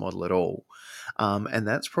on this model at all. And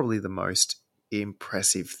that's probably the most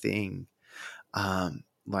impressive thing.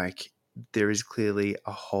 Like there is clearly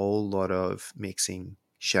a whole lot of mixing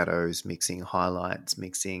shadows, mixing highlights,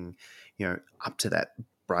 mixing, up to that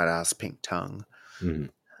bright ass pink tongue.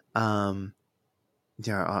 I'm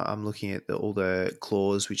looking at all the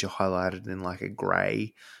claws which are highlighted in like a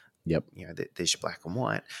grey. Yep. There's black and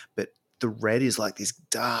white, but the red is like this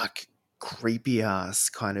dark, creepy ass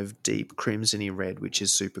kind of deep crimsony red, which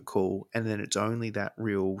is super cool. And then it's only that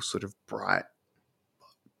real sort of bright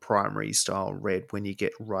primary style red when you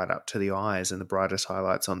get right up to the eyes and the brightest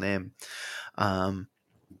highlights on them.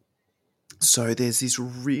 So there's this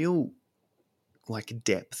real like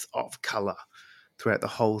depth of color throughout the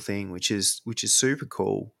whole thing, which is super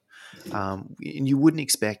cool. And you wouldn't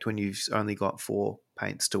expect when you've only got 4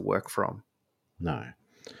 paints to work from. No.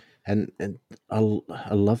 And I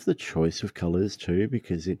love the choice of colors too,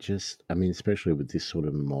 because it just, I mean, especially with this sort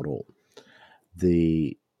of model,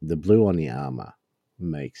 the blue on the armor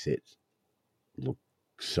makes it look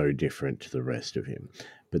so different to the rest of him.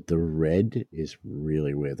 But the red is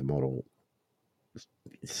really where the model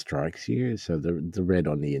strikes you. So the red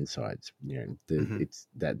on the insides, it's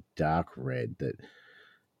that dark red that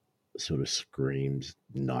sort of screams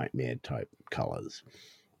nightmare type colors.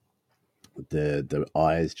 The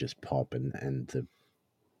eyes just pop, and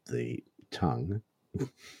the tongue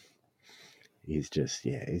is just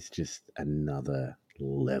it's just another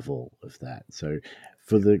level of that. So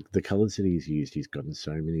for the colors that he's used, he's gotten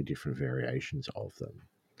so many different variations of them.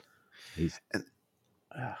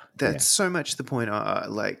 That's so much the point.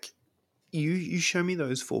 Like you show me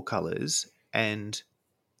those 4 colors, and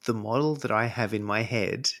the model that I have in my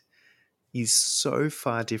head is so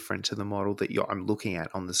far different to the model that I'm looking at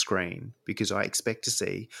on the screen, because I expect to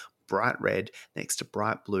see bright red next to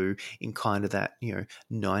bright blue in kind of that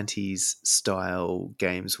 90s style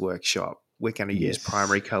Games Workshop. We're going to use Yes.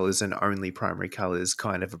 primary colors and only primary colors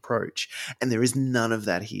kind of approach, and there is none of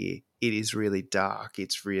that here. It is really dark.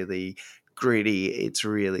 It's really gritty. It's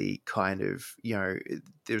really kind of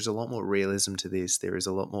there's a lot more realism to this. There is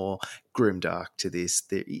a lot more grimdark to this.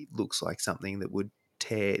 It looks like something that would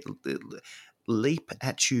leap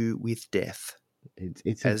at you with death.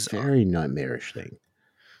 It's a very nightmarish thing,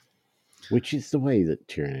 which is the way that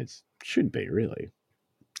Tyranids should be, really.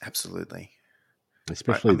 Absolutely.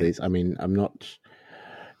 Especially these. I mean, I'm not.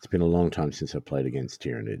 It's been a long time since I played against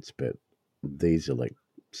Tyranids, but these are like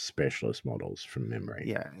specialist models from memory.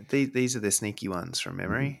 Yeah, these are the sneaky ones from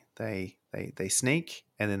memory. Mm-hmm. They sneak,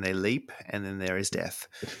 and then they leap, and then there is death.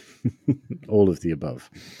 All of the above.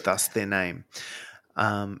 Thus their name.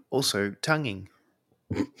 Also, tonguing,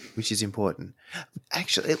 which is important.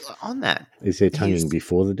 Actually, on that, is there tonguing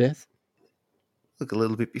before the death? Look, a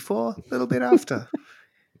little bit before, a little bit after,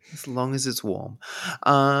 as long as it's warm.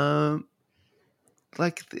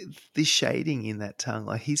 Like the shading in that tongue,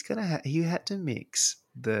 like he had to mix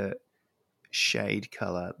the shade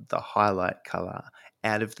color, the highlight color,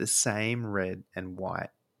 out of the same red and white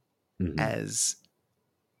as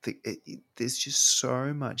there's just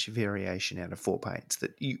so much variation out of 4 paints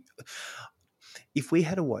that if we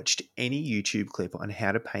had watched any YouTube clip on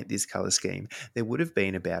how to paint this color scheme, there would have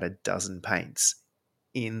been about a dozen paints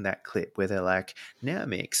in that clip where they're like, now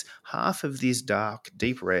mix half of this dark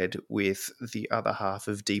deep red with the other half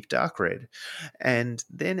of deep dark red, and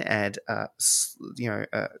then add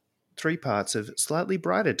 3 parts of slightly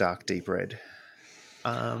brighter dark deep red.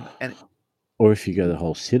 Or if you go the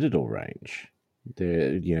whole Citadel range,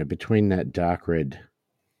 there, between that dark red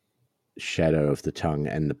shadow of the tongue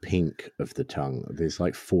and the pink of the tongue, there's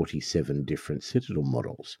like 47 different Citadel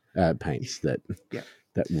models, paints that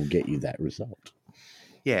will get you that result.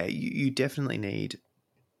 Yeah, you definitely need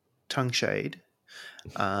tongue shade,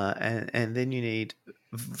 and then you need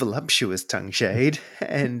voluptuous tongue shade,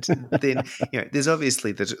 and then there's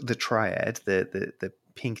obviously the triad, the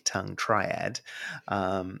pink tongue triad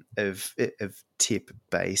of tip,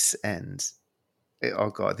 base, and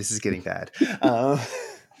oh god, this is getting bad.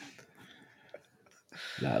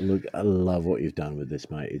 Look, I love what you've done with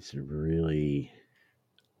this, mate. It's really,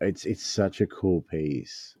 it's such a cool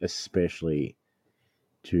piece, especially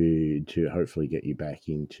to hopefully get you back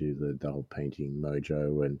into the whole painting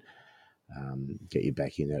mojo and get you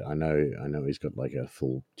back in it. I know he's got like a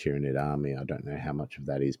full Tyranid army. I don't know how much of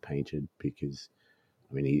that is painted, because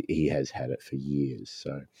I mean he has had it for years.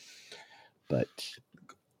 So, but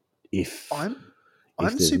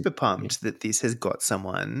I'm super pumped that this has got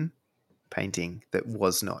someone painting that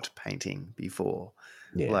was not painting before.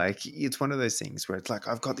 Yeah. Like, it's one of those things where it's like,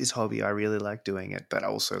 I've got this hobby, I really like doing it, but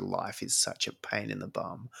also life is such a pain in the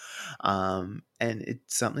bum. And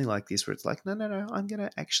it's something like this where it's like, no, I'm going to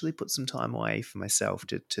actually put some time away for myself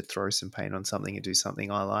to throw some paint on something and do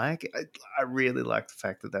something I like. I really like the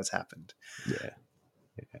fact that that's happened. Yeah.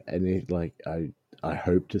 And I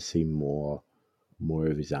hope to see more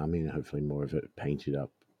of his army, and hopefully more of it painted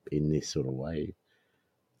up in this sort of way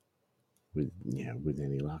with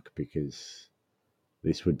any luck, because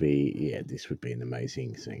this would be an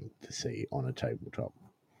amazing thing to see on a tabletop.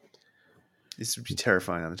 This would be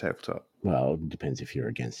terrifying on the tabletop. Well, it depends if you're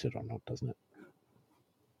against it or not, doesn't it?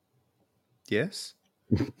 Yes.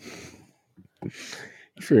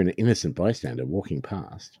 If you're an innocent bystander walking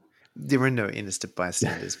past. There are no innocent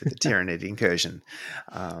bystanders with the Tyranid incursion.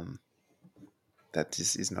 That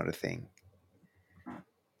just is not a thing.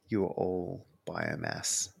 You are all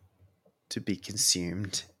biomass to be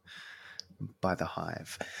consumed by the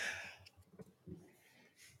hive.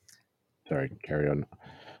 Sorry, carry on.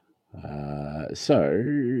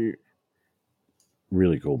 So,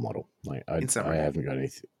 really cool model. Like I haven't got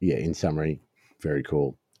anything. Yeah, in summary, very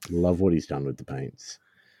cool. Love what he's done with the paints.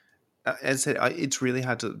 As I said, it's really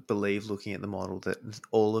hard to believe looking at the model that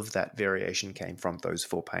all of that variation came from those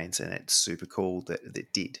 4 paints, and it's super cool that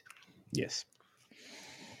it did. Yes.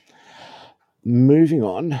 Moving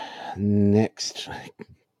on, next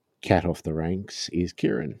cat off the ranks is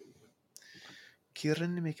Kieran.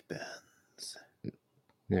 Kieran McBurns.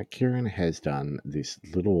 Now, Kieran has done this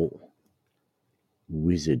little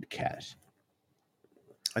wizard cat.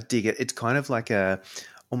 I dig it. It's kind of like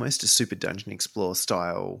almost a Super Dungeon Explorer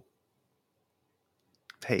style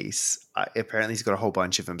piece. Apparently, he's got a whole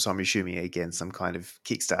bunch of them, so I'm assuming again some kind of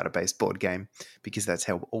Kickstarter-based board game because that's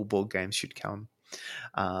how all board games should come.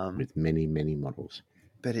 With many, many models.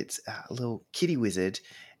 But it's a little kitty wizard,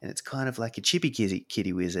 and it's kind of like a chippy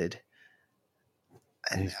kitty wizard.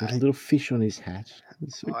 And he's got a little fish on his hat.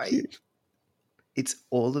 It's so cute. It's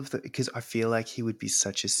all of the, because I feel like he would be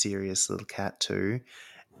such a serious little cat too.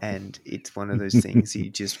 And it's one of those things you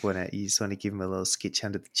just want to give him a little skitch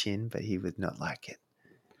under the chin, but he would not like it.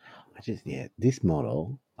 This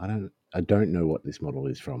model, I don't know what this model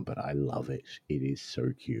is from, but I love it. It is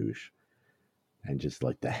so cute. And just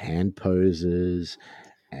like the hand poses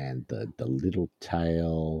and the little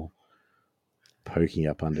tail poking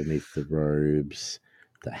up underneath the robes,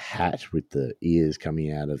 the hat with the ears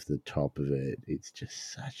coming out of the top of it. It's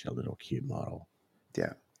just such a little cute model.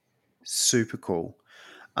 Yeah. Super cool.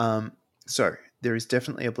 So there is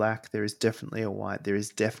definitely a black, there is definitely a white, there is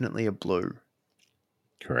definitely a blue.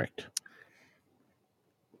 Correct.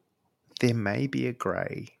 There may be a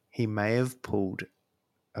grey. He may have pulled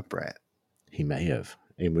a Brett. He may have,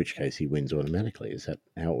 in which case he wins automatically. Is that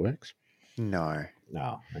how it works? No.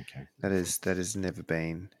 No, okay. That has never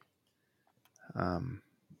been.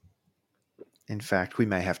 In fact, we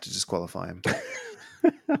may have to disqualify him.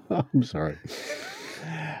 I'm sorry.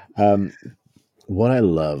 What I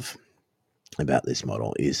love about this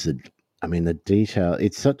model is the detail.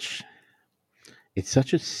 It's such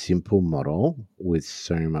a simple model with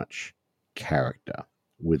so much character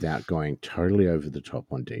without going totally over the top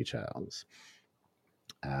on details.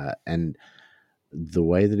 And the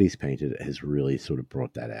way that he's painted it has really sort of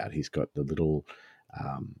brought that out. He's got the little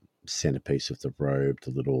centerpiece of the robe,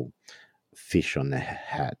 the little fish on the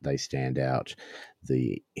hat, they stand out.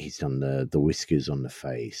 He's done the whiskers on the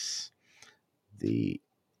face, the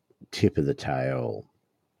tip of the tail,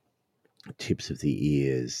 tips of the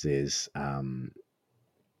ears. There's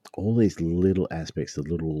all these little aspects, the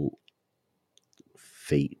little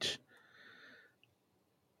feet.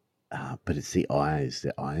 But it's the eyes.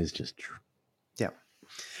 The eyes just... Yeah.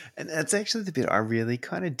 And that's actually the bit I really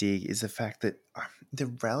kind of dig, is the fact that they're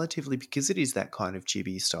relatively, because it is that kind of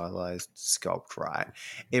chibi stylized sculpt, right?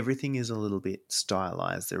 Everything is a little bit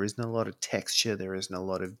stylized. There isn't a lot of texture. There isn't a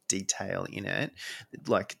lot of detail in it.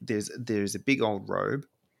 Like there's a big old robe.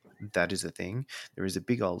 That is a thing. There is a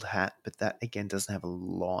big old hat, but that again doesn't have a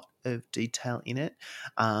lot of detail in it.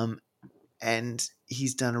 And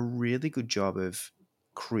he's done a really good job of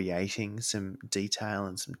creating some detail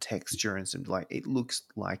and some texture and some, like, it looks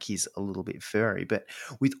like he's a little bit furry, but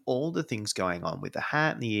with all the things going on with the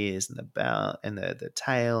hat and the ears and the belt and the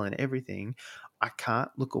tail and everything, I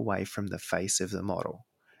can't look away from the face of the model.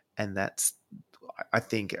 And that's, I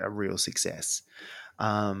think, a real success.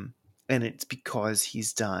 And it's because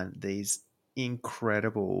he's done these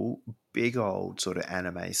incredible big old sort of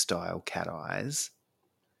anime style cat eyes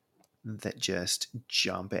that just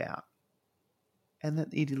jump out. And that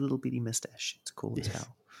itty little bitty mustache. It's cool as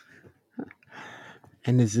hell.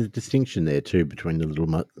 And there's a distinction there too between the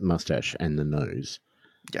little mustache and the nose.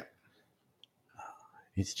 Yeah.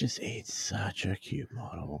 It's such a cute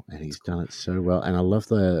model, and he's done it so well. And I love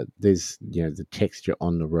the texture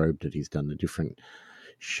on the robe that he's done, the different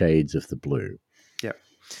shades of the blue. Yeah.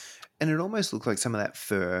 And it almost looks like some of that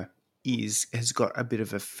fur has got a bit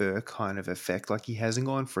of a fur kind of effect. Like he hasn't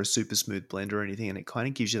gone for a super smooth blend or anything, and it kind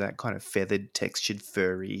of gives you that kind of feathered, textured,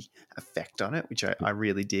 furry effect on it, which I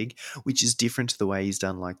really dig, which is different to the way he's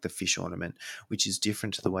done like the fish ornament, which is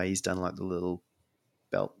different to the way he's done like the little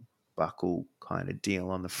belt buckle kind of deal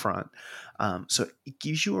on the front. So it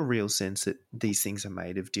gives you a real sense that these things are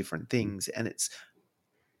made of different things, and it's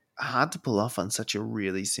hard to pull off on such a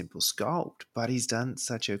really simple sculpt, but he's done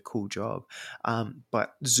such a cool job.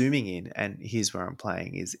 But zooming in, and here's where I'm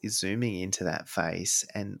playing, is zooming into that face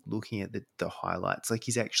and looking at the highlights. Like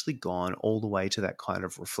he's actually gone all the way to that kind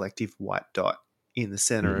of reflective white dot in the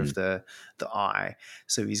center of the eye.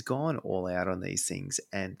 So he's gone all out on these things,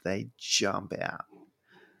 and they jump out.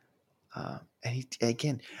 And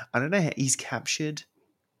again, I don't know how he's captured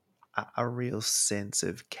a real sense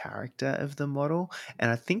of character of the model, and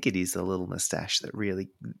I think it is the little mustache that really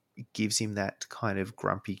gives him that kind of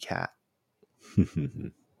grumpy cat.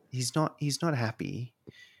 He's not happy.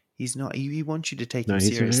 He's not. He wants you to take him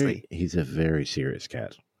seriously. He's a very serious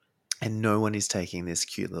cat, and no one is taking this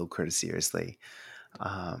cute little critter seriously.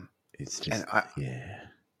 It's just,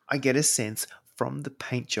 I get a sense from the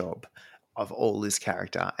paint job of all this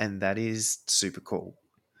character, and that is super cool.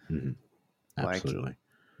 Mm-hmm. Absolutely. Like,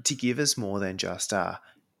 to give us more than just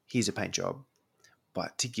here's a paint job,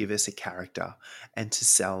 but to give us a character and to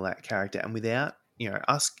sell that character, and without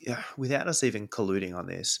us without us even colluding on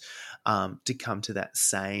this, to come to that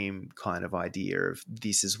same kind of idea of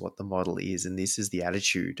this is what the model is and this is the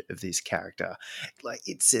attitude of this character. Like,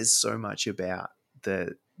 it says so much about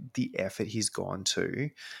the effort he's gone to,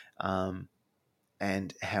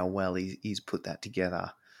 and how well he's put that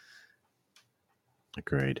together.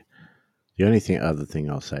 Agreed. The only other thing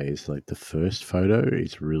I'll say is like the first photo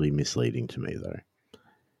is really misleading to me though,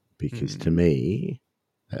 because to me,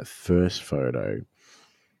 that first photo,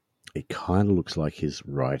 it kind of looks like his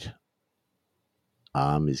right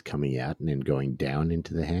arm is coming out and then going down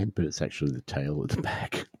into the hand, but it's actually the tail at the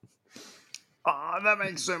back. Oh, that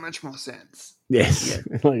makes so much more sense. Yes.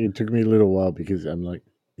 Yeah. Like, it took me a little while because I'm like,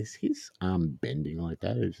 is his arm bending like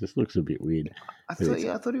that? It just looks a bit weird. I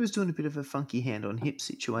thought he was doing a bit of a funky hand on hip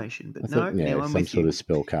situation, but now I'm some with sort you. of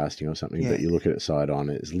spell casting or something. Yeah. But you look at it side on,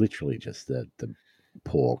 it's literally just the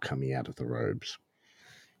paw coming out of the robes.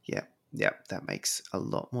 Yeah, that makes a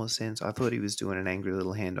lot more sense. I thought he was doing an angry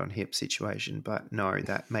little hand on hip situation, but no,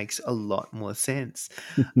 that makes a lot more sense.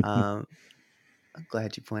 I'm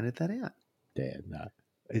glad you pointed that out. Yeah, no,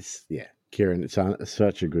 Kieran, it's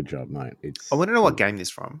such a good job, mate. I want to know what game this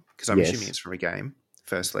is from, because I'm assuming it's from a game,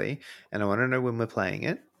 firstly, and I want to know when we're playing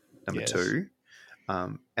it. Number two,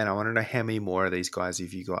 and I want to know how many more of these guys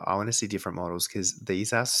have you got. I want to see different models because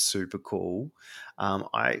these are super cool.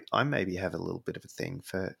 I maybe have a little bit of a thing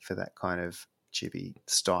for that kind of chibi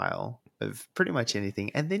style of pretty much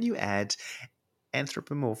anything, and then you add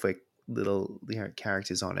anthropomorphic little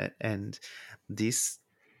characters on it, and this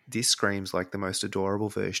screams like the most adorable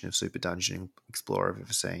version of Super Dungeon Explorer I've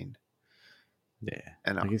ever seen. Yeah,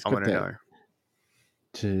 and I want to know.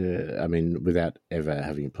 Without ever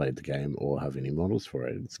having played the game or have any models for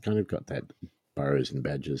it, it's kind of got that Burrows and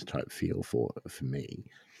Badgers type feel for me.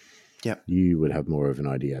 Yep. You would have more of an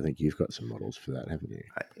idea. I think you've got some models for that, haven't you?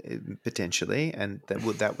 Potentially, and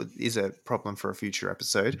that is a problem for a future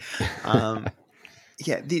episode.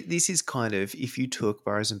 This is kind of, if you took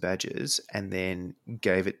Burrows and Badgers and then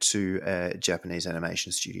gave it to a Japanese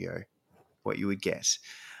animation studio, what you would get.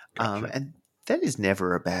 Gotcha. And that is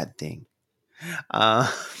never a bad thing.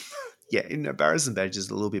 Burrows and Badgers is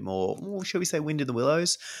a little bit more, shall we say, Wind in the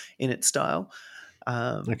Willows in its style.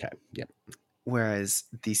 Okay, yep. Whereas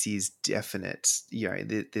this is definite,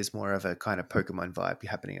 there's more of a kind of Pokemon vibe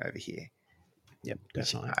happening over here. Yep,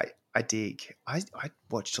 definitely. I dig. I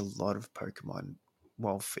watched a lot of Pokemon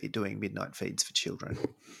while doing midnight feeds for children.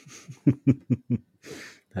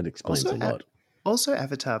 That explains a lot. Also,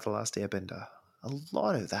 Avatar: The Last Airbender. A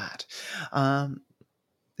lot of that.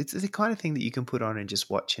 It's the kind of thing that you can put on and just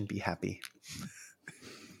watch and be happy.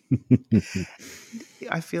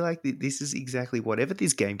 I feel like this is exactly whatever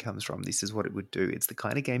this game comes from. This is what it would do. It's the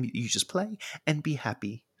kind of game you just play and be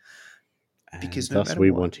happy. Because no matter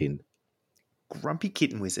what, want in. Grumpy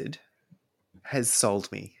Kitten Wizard has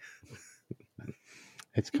sold me.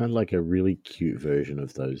 It's kind of like a really cute version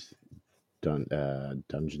of those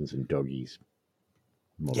Dungeons and Doggies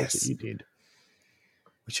models that you did,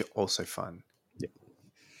 which are also fun. Yeah.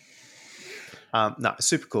 No,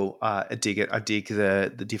 super cool. I dig it. I dig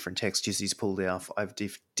the different textures he's pulled off. I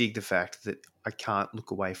dig the fact that I can't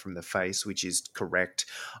look away from the face, which is correct.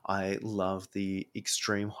 I love the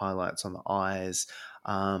extreme highlights on the eyes.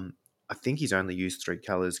 I think he's only used 3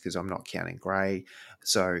 colors because I'm not counting grey.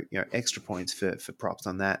 So, extra points for props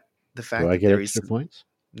on that. The fact Do I get extra points?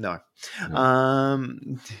 No.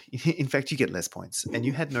 In fact, you get less points. And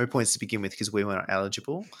you had no points to begin with because we weren't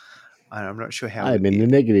eligible. And I'm not sure how. I'm in the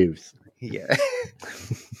negatives. Yeah.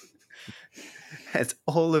 As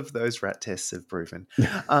all of those rat tests have proven.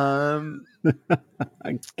 I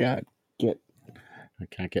can't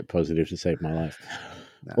get positive to save my life.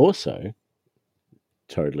 No. Also,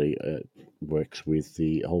 totally works with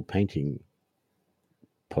the whole painting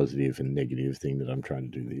positive and negative thing that I'm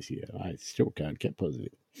trying to do this year. I still can't get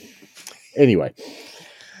positive. Anyway,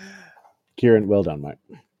 Kieran, well done, mate.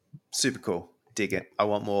 Super cool. Dig it. I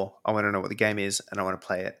want more. I want to know what the game is and I want to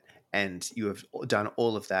play it. And you have done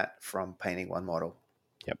all of that from painting one model.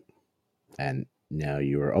 Yep. And now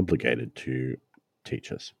you are obligated to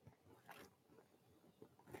teach us.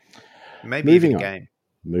 Maybe even a game.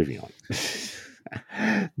 Moving on.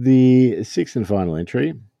 The sixth and final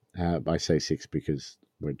entry, I say 6 because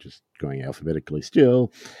we're just going alphabetically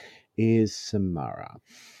still, is Samara.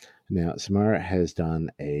 Now, Samara has done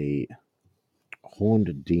a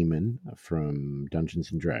horned demon from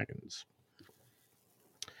Dungeons and Dragons.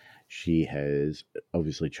 She has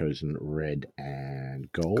obviously chosen red and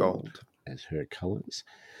gold as her colors.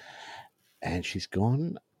 And she's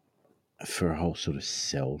gone for a whole sort of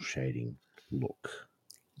cell shading look.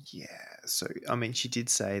 Yeah. So, she did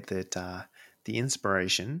say that the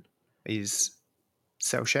inspiration is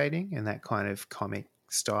cell shading and that kind of comic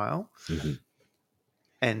style, Mhm.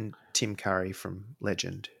 and Tim Curry from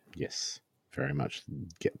Legend. Yes, very much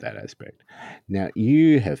get that aspect. Now,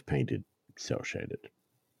 you have painted cell shaded,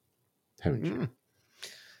 haven't you? Mm.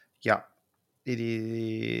 Yeah. It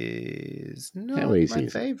is How not my easy is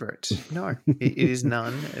it? favorite. No, it is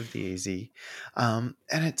none of the easy. And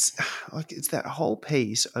it's like it's that whole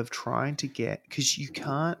piece of trying to get, because you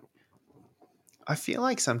can't. I feel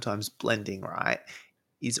like sometimes blending, right,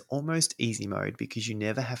 is almost easy mode because you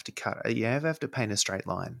never have to you never have to paint a straight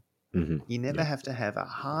line. Hmm. You never Yeah. have to have a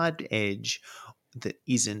hard edge that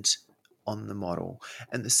isn't on the model.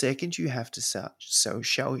 And the second you have to sell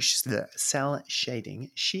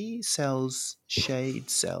shading, she sells shade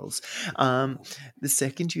cells. The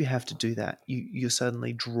second you have to do that, you're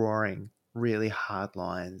suddenly drawing really hard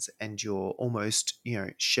lines, and you're almost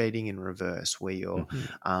shading in reverse, where you're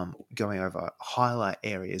Hmm. going over highlight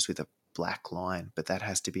areas with a black line, but that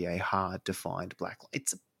has to be a hard defined black line.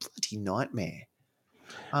 It's a bloody nightmare.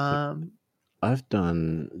 I've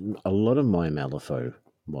done a lot of my Malifaux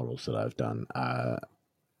models that I've done are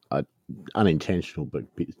unintentional, but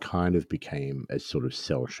kind of became a sort of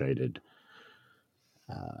cell shaded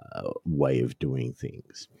way of doing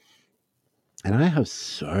things. And I have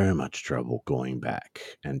so much trouble going back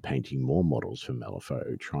and painting more models for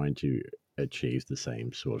Malifaux, trying to achieve the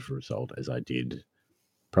same sort of result as I did,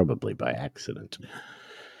 probably by accident.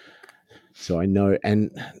 So I know,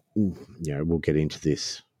 and we'll get into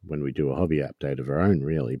this when we do a hobby update of our own,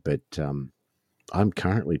 really. But I'm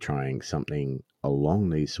currently trying something along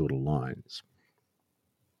these sort of lines,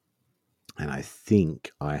 and I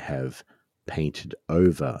think I have painted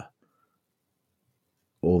over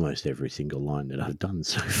almost every single line that I've done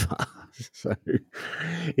so far. So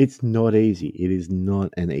it's not easy. It is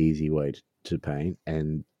not an easy way to paint,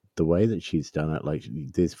 and the way that she's done it, like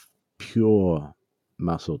there's pure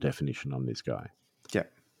muscle definition on this guy. Yeah.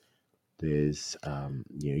 There's,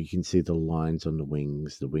 you can see the lines on the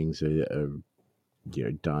wings. The wings are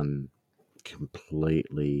done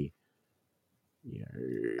completely.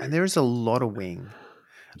 And there is a lot of wing.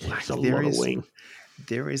 There's Like a lot of wing.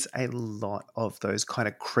 there is a lot of those kind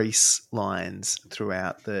of crease lines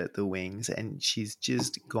throughout the wings, and she's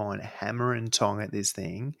just gone hammer and tong at this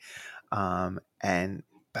thing, and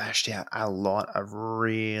bashed out a lot of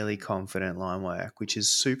really confident line work, which is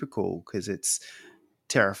super cool because it's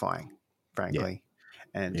terrifying, frankly.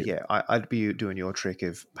 And It- yeah, I'd be doing your trick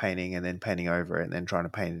of painting and then painting over it and then trying to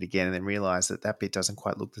paint it again and then realize that that bit doesn't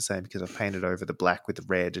quite look the same because I've painted over the black with the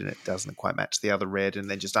red and it doesn't quite match the other red, and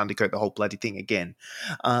then just undercoat the whole bloody thing again.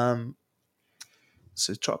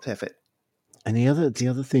 So top effort. And the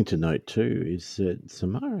other thing to note too is that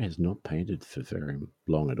Samara has not painted for very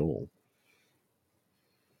long at all,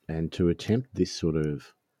 and to attempt this sort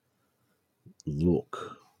of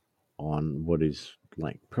look on what is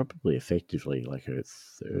like probably effectively like her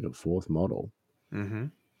third or fourth model, Mm-hmm.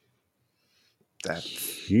 That's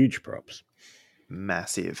huge props.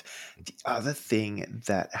 massive. The other thing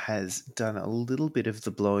that has done a little bit of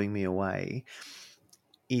the blowing me away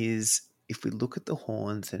is if we look at the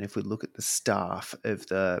horns and if we look at the staff of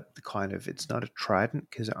the kind of, it's not a trident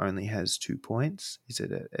because it only has 2 points. Is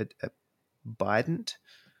it a bident?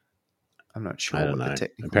 I'm not I sure don't what the know.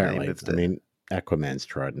 technical name Apparently, of I the. mean, Aquaman's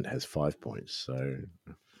trident has 5 points, so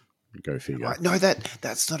go figure. No,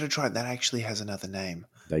 that's not a trident. That actually has another name.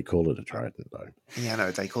 They call it a trident, though. Yeah,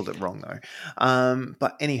 no, they called it wrong though.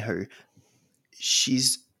 But anywho,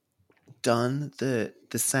 she's done the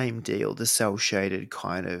same deal, the cell shaded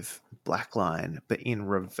kind of black line, but in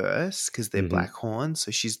reverse because they're Mhm. black horns.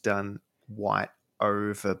 So she's done white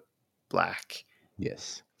over black.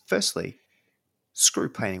 Yes. Firstly, screw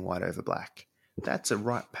painting white over black. That's a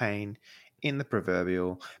right pain in the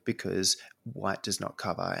proverbial because white does not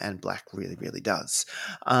cover and black really, really does.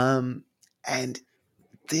 And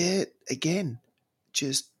they're, again,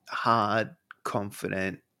 just hard,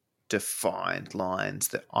 confident, defined lines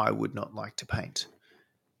that I would not like to paint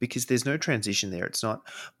because there's no transition there. It's not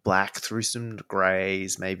black through some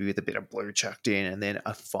grays, maybe with a bit of blue chucked in, and then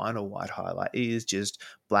a final white highlight. It is just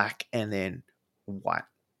black and then white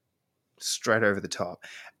straight over the top.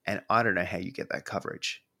 And I don't know how you get that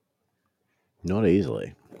coverage. Not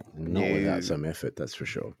easily. Not No. without some effort, that's for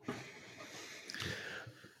sure.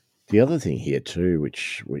 The other thing here too,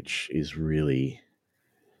 which is really,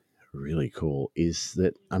 really cool, is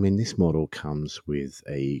that I mean this model comes with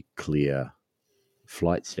a clear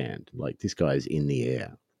flight stand. Like this guy's in the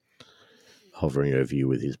air, hovering over you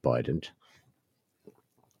with his bident.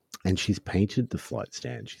 And she's painted the flight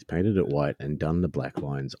stand. She's painted it white and done the black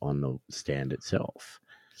lines on the stand itself.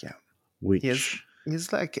 Yeah. which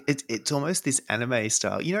It's like it's almost this anime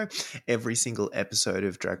style. You know, every single episode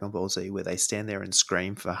of Dragon Ball Z where they stand there and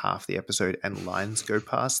scream for half the episode and lines go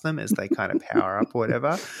past them as they kind of power up or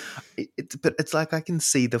whatever. But it's like I can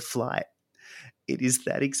see the flight. It is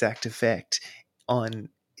that exact effect on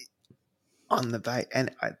the bait,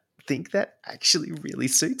 and I think that actually really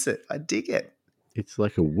suits it. I dig it. it's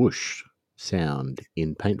like a whoosh sound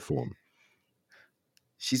in paint form.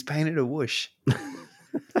 She's painted a whoosh.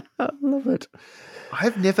 I love it.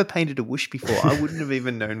 I've never painted a whoosh before. I wouldn't have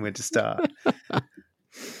even known where to start.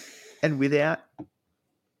 And without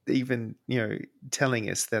even, telling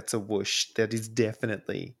us that's a whoosh, that is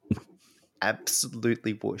definitely,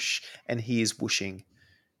 absolutely whoosh. And he is whooshing.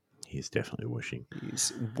 He's definitely whooshing.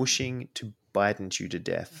 He's whooshing to Biden you to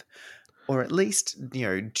death. Or at least,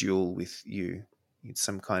 duel with you in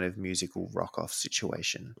some kind of musical rock-off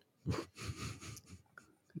situation.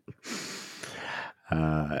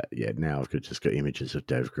 Now I've just got images of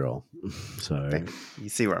Dave Grohl. So You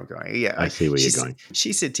see where I'm going. Yeah, I see where you're going.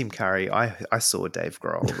 She said Tim Curry. I saw Dave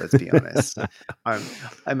Grohl, let's be honest.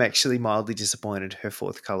 I'm actually mildly disappointed her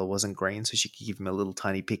fourth color wasn't green, so she could give him a little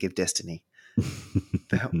tiny pick of destiny.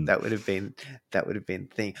 that would have been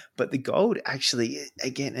the thing. But the gold actually,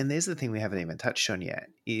 again, and there's the thing we haven't even touched on yet,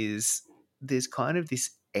 is there's kind of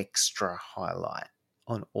this extra highlight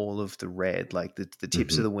on all of the red, like the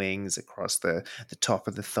tips of the wings across the top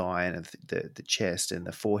of the thigh and of the chest and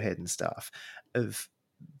the forehead and stuff of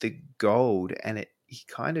the gold, and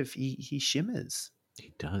he shimmers.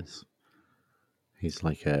 He does. He's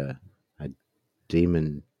like a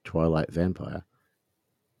demon Twilight vampire.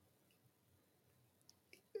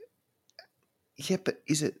 Yeah, but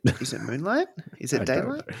is it moonlight? Is it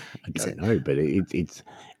daylight? I don't know, but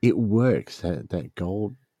it works. That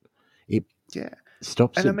gold, it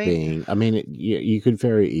stops and it being. I mean, you could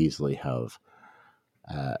very easily have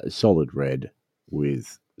solid red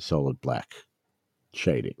with solid black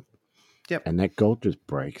shading. Yep. And that gold just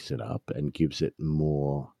breaks it up and gives it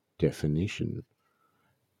more definition.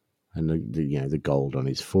 And the gold on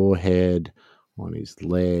his forehead, on his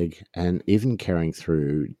leg, and even carrying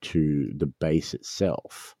through to the base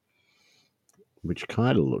itself, which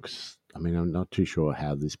kind of looks. I mean, I'm not too sure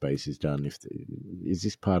how this base is done. Is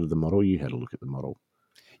this part of the model? You had a look at the model.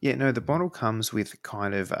 Yeah, no, the model comes with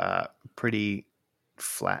kind of pretty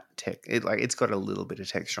flat tech. It's got a little bit of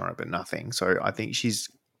texture on it, but nothing. So I think she's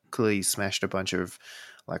clearly smashed a bunch of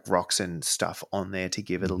like rocks and stuff on there to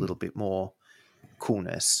give it a little bit more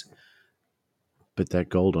coolness. But that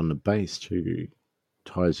gold on the base too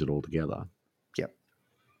ties it all together. Yep.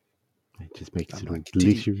 It just makes it all like,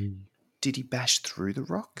 glittery. Did he bash through the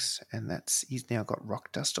rocks and he's now got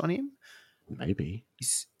rock dust on him? Maybe.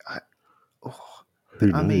 Who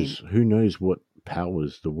knows? Who knows what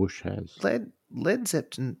powers the whoosh has? Led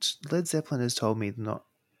Zeppelin has told me not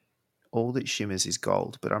all that shimmers is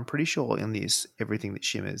gold, but I'm pretty sure in this, everything that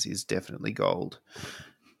shimmers is definitely gold.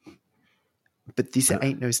 But this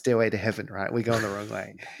ain't no stairway to heaven, right? We're going the wrong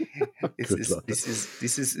way.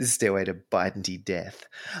 This is stairway to Biden death.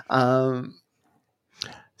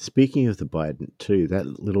 Speaking of the Biden too,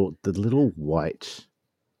 the little white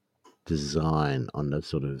design on the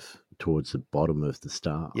sort of towards the bottom of the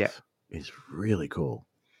staff is really cool.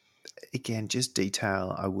 Again, just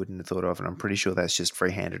detail I wouldn't have thought of, and I'm pretty sure that's just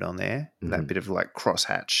free-handed on there. That bit of like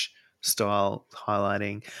crosshatch style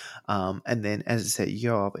highlighting. And then, as I said, you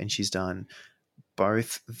go up and she's done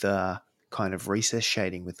both the kind of recess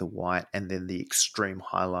shading with the white and then the extreme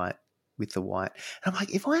highlight with the white. And I'm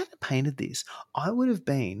like, if I had painted this, I would have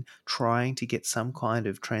been trying to get some kind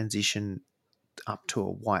of transition up to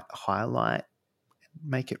a white highlight,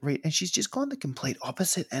 make it read. And she's just gone the complete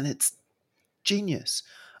opposite, and it's genius.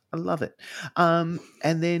 I love it. And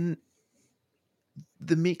then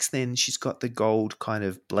the mix, then she's got the gold kind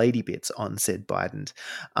of bladey bits on said Biden,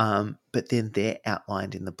 but then they're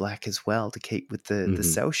outlined in the black as well to keep with the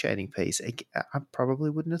cell shading piece. I probably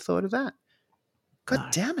wouldn't have thought of that.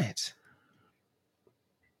 God damn it.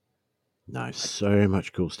 No, so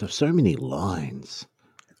much cool stuff. So many lines.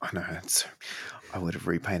 I know. I would have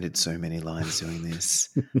repainted so many lines doing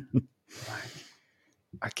this.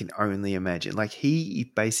 I can only imagine. Like,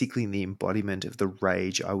 he basically the embodiment of the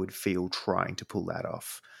rage I would feel trying to pull that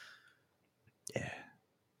off.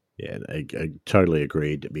 Yeah, I totally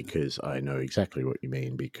agreed, because I know exactly what you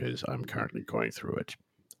mean, because I'm currently going through it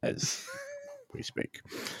as we speak.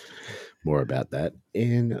 More about that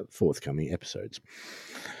in forthcoming episodes.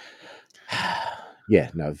 Yeah,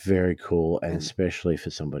 no, very cool, and especially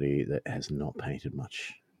for somebody that has not painted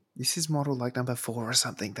much. This is model like number 4 or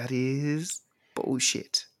something. That is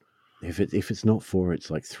bullshit. If it's not 4, it's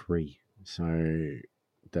like 3. So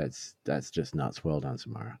that's just nuts. Well done,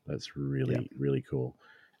 Samara. That's really cool,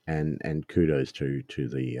 and kudos to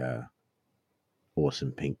the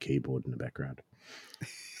awesome pink keyboard in the background.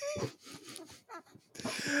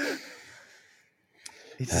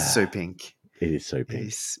 It is so pink. It is so It pink.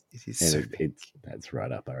 is so And pink. that's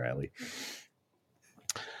right up our alley.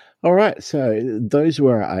 All right, so those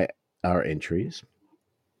were our entries.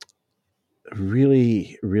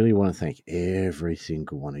 Really want to thank every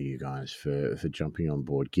single one of you guys for jumping on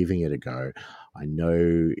board, giving it a go. I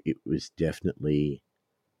know it was definitely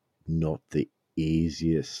not the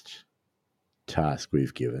easiest task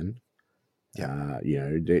we've given. Yeah.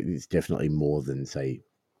 It's definitely more than, say,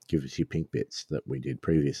 give us your pink bits that we did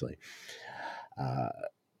previously. I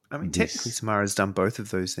mean, technically, Samara's done both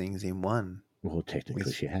of those things in one. Well,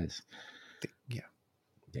 technically, she has. Yeah.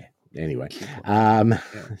 Anyway, Yeah.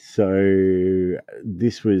 so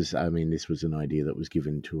this was an idea that was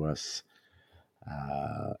given to us,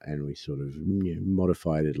 and we sort of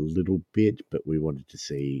modified it a little bit, but we wanted to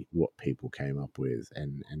see what people came up with,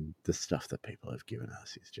 and the stuff that people have given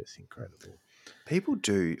us is just incredible. People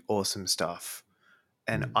do awesome stuff.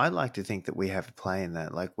 And I like to think that we have a play in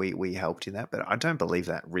that, like we helped in that, but I don't believe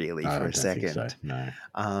that really for a second. Think so,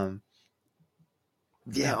 no.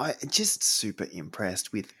 Yeah, I'm just super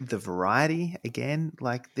impressed with the variety. Again,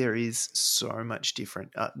 like there is so much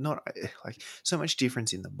different, so much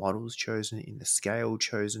difference in the models chosen, in the scale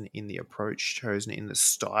chosen, in the approach chosen, in the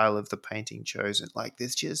style of the painting chosen. Like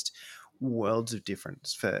there's just worlds of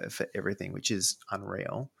difference for everything, which is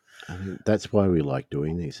unreal. I mean, that's why we like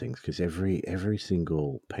doing these things, because every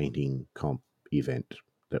single painting comp event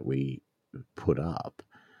that we put up,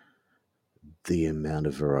 the amount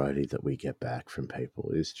of variety that we get back from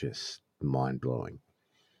people is just mind-blowing.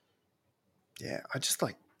 Yeah, I just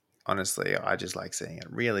like seeing it.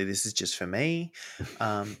 Really, this is just for me,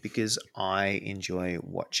 because I enjoy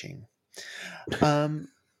watching.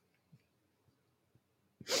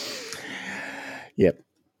 Yep,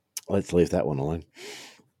 let's leave that one alone.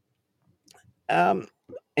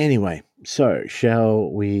 Anyway, so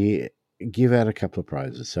shall we give out a couple of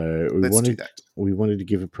prizes? So we wanted to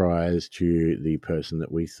give a prize to the person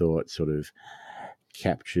that we thought sort of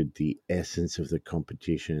captured the essence of the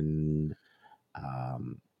competition,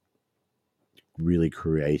 really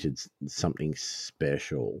created something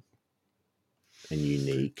special and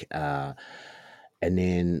unique. And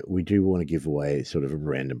then we do want to give away sort of a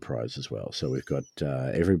random prize as well. So we've got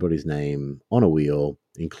everybody's name on a wheel,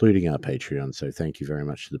 including our Patreon. So thank you very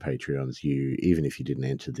much to the Patreons. Even if you didn't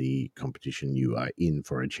enter the competition, you are in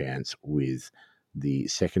for a chance with the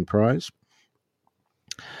second prize.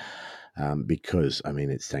 Because, I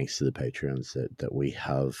mean, it's thanks to the Patreons that we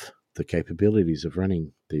have the capabilities of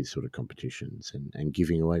running these sort of competitions and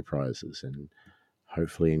giving away prizes and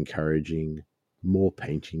hopefully encouraging more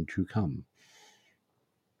painting to come.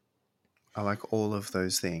 I like all of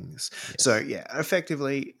those things. Yes. So yeah,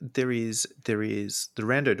 effectively there is the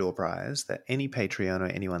Rando Door prize that any Patreon or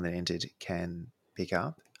anyone that entered can pick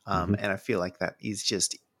up. And I feel like that is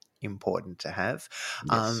just important to have.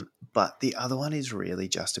 Yes. But the other one is really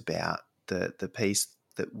just about the piece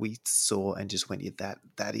that we saw and just went, yeah,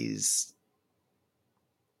 that is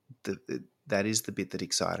the bit that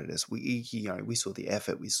excited us. We saw the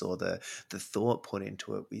effort, we saw the thought put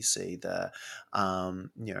into it. We see the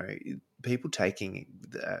people taking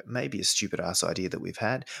maybe a stupid ass idea that we've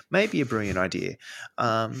had, maybe a brilliant idea.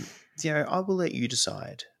 I will let you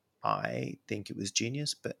decide. I think it was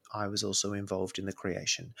genius, but I was also involved in the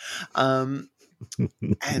creation.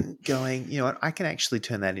 And going, you know what, I can actually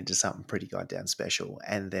turn that into something pretty goddamn special,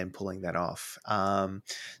 and then pulling that off.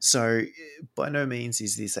 So by no means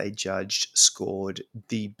is this a judged, scored,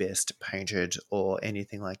 the best painted or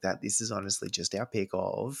anything like that. This is honestly just our pick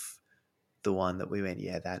of the one that we went,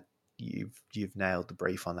 yeah, that you've nailed the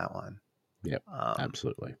brief on that one. Yep,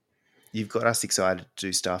 absolutely. You've got us excited to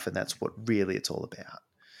do stuff, and that's what really it's all about.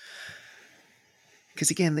 Because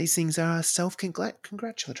again, these things are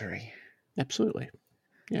self-congratulatory. Absolutely.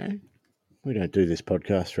 Yeah, we don't do this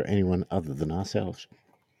podcast for anyone other than ourselves.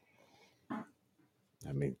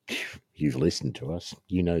 I mean, you've listened to us.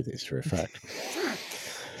 You know this for a fact.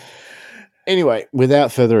 Anyway,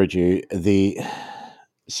 without further ado, the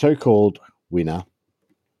so-called winner,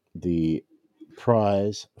 the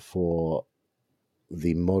prize for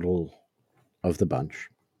the model of the bunch,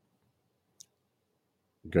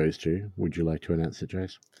 goes to, would you like to announce it,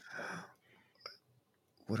 Jace?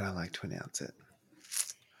 Would I like to announce it?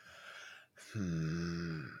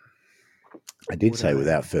 I did Would say I?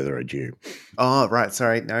 without further ado. Oh, right.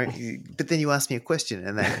 Sorry. No, but then you asked me a question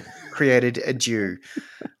and that created a Jew.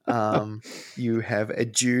 You have a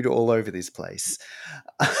Jude all over this place.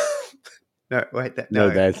 No, wait. No,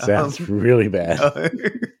 that sounds really bad. No.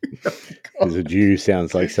 Because a Jew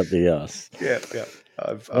sounds like something else. Yeah.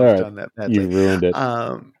 I've All right, done that badly. You've ruined it.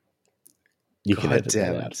 You can God edit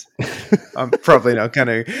damn that it. out. I'm probably not going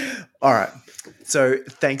to. All right. So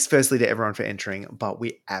thanks firstly to everyone for entering, but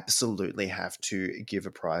we absolutely have to give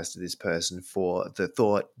a prize to this person for the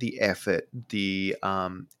thought, the effort, the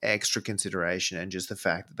extra consideration, and just the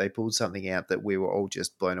fact that they pulled something out that we were all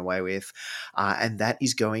just blown away with. And that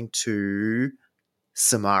is going to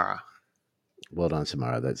Samara. Well done,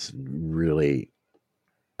 Samara. That's really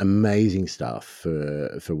amazing stuff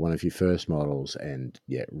for one of your first models, and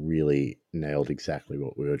yeah, really nailed exactly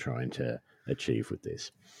what we were trying to achieve with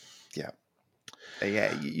this.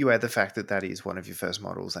 Yeah, you add the fact that that is one of your first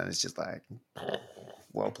models, and it's just like,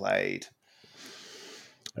 well played.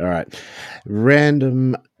 All right,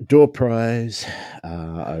 random door prize.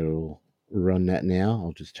 I will run that now.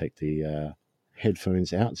 I'll just take the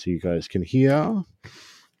headphones out so you guys can hear.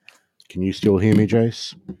 Can you still hear me,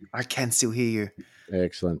 Jace? I can still hear you.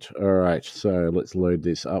 Excellent. All right, so let's load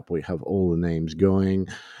this up. We have all the names going.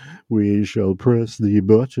 We shall press the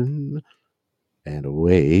button, and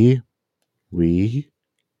away we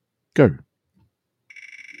go.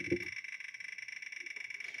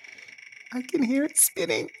 I can hear it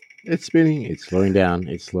spinning. It's spinning. It's slowing down.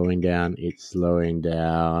 It's slowing down. It's slowing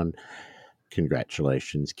down.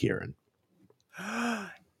 Congratulations, Kieran.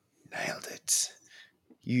 Nailed it.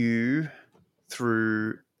 You,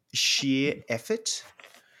 through sheer effort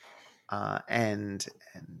and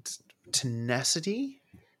tenacity,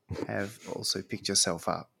 have also picked yourself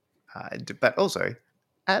up. But also,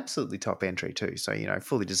 absolutely top entry too. So,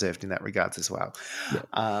 fully deserved in that regards as well. Yep.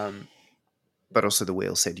 But also the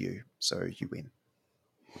wheel said you, so you win.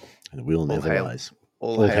 And the wheel never hail. lies.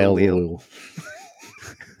 All hail the wheel.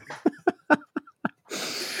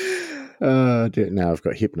 Now I've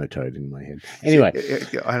got Hypnotoad in my head. Anyway.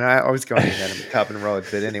 I know, I was going inanimate carbon rod,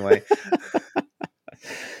 but anyway.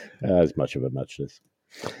 As much of a muchness.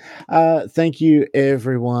 Thank you,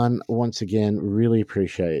 everyone. Once again, really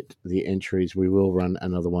appreciate the entries. We will run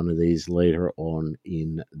another one of these later on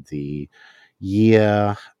in the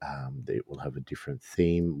year. It will have a different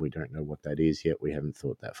theme. We don't know what that is yet. We haven't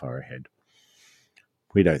thought that far ahead.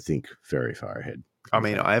 We don't think very far ahead. I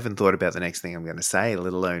mean, I haven't thought about the next thing I'm going to say,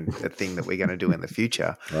 let alone the thing that we're going to do in the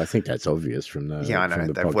future. Well, I think that's obvious from the I know.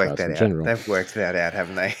 They've worked that out. General. They've worked that out,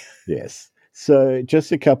 haven't they? Yes. So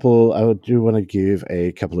just I do want to give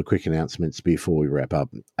a couple of quick announcements before we wrap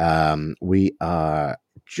up. We are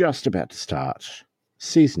just about to start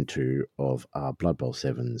Season 2 of our Blood Bowl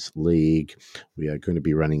Sevens League. We are going to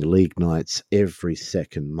be running league nights every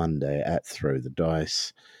second Monday at Throw the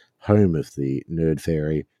Dice, home of the Nerd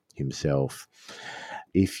Fairy himself.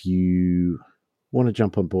 If you want to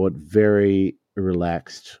jump on board, very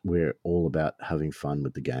relaxed. We're all about having fun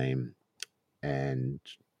with the game and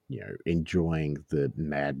enjoying the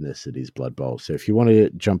madness that is Blood Bowl. So if you want to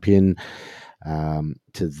jump in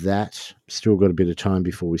to that, still got a bit of time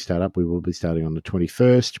before we start up. We will be starting on the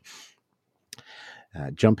 21st.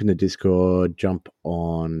 Jump in the Discord, jump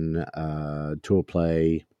on Tour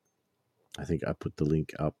Play. I think I put the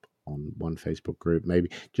link up on one Facebook group.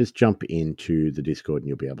 Maybe just jump into the Discord and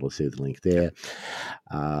you'll be able to see the link there.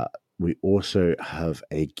 We also have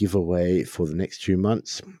a giveaway for the next 2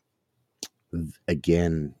 months.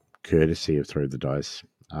 Again, courtesy of Throw the Dice,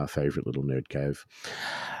 our favorite little nerd cave.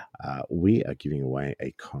 We are giving away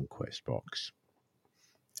a Conquest box.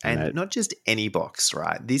 And not just any box,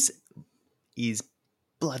 right? This is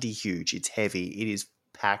bloody huge. It's heavy. It is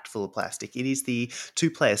packed full of plastic. It is the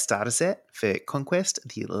 2-player starter set for Conquest,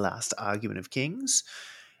 the Last Argument of Kings.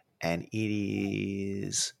 And it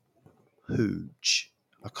is huge.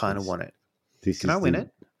 I kind of want it. Can I win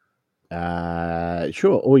it?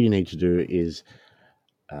 Sure. All you need to do is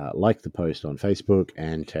like the post on Facebook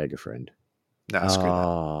and tag a friend. No, screw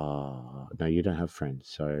that. No, you don't have friends,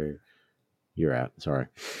 so you're out. Sorry.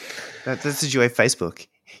 That's the joy of Facebook.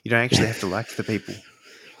 You don't actually have to like the people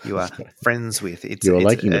you are friends with. You're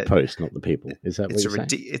liking the post, not the people. Is that what you're saying?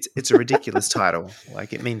 It's a ridiculous title.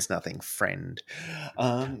 Like, it means nothing. Friend.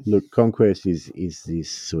 Look, Conquest is this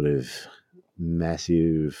sort of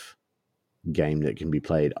massive game that can be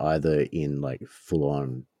played either in like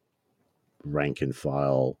full-on rank and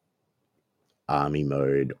file army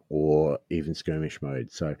mode or even skirmish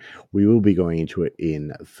mode. So we will be going into it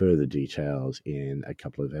in further details in a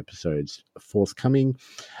couple of episodes forthcoming,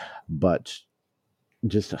 but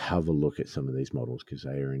just have a look at some of these models because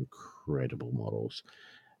they are incredible models,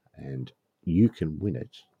 and you can win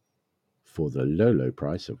it for the low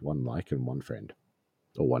price of one like and one friend,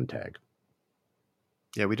 or one tag.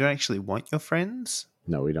 Yeah, we don't actually want your friends.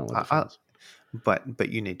 No, we don't want the friends. But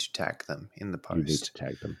you need to tag them in the post. You need to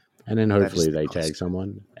tag them. And then hopefully they tag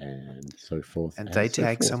someone and so forth. And they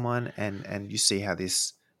tag someone and you see how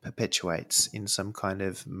this perpetuates in some kind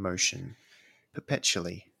of motion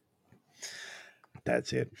perpetually.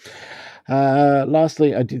 That's it.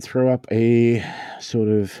 Lastly, I did throw up a sort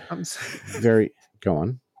of very... Go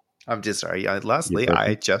on. I'm just sorry. Lastly,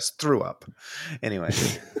 I just threw up. Anyway.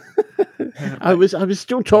 I was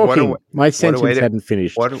still talking. My sentence hadn't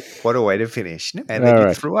finished. What a way to finish. And then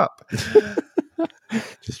you threw up.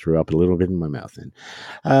 Just threw up a little bit in my mouth then.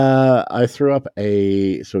 I threw up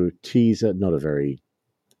a sort of teaser, not a very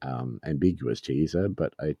ambiguous teaser,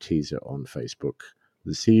 but a teaser on Facebook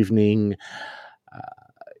this evening.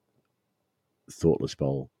 Thoughtless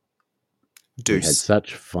Bowl. Deuce. We had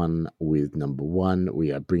such fun with number 1.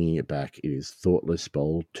 We are bringing it back. It is Thoughtless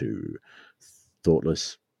Bowl 2.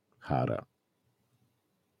 Thoughtless Harder.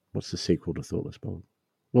 What's the sequel to Thoughtless Bowl?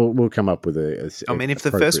 We'll come up with a I mean, if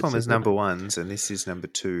the first one was number 1s and this is number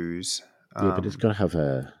 2s. Yeah, but it's got to have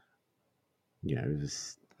a,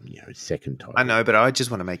 second title. I know, but I just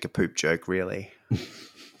want to make a poop joke, really.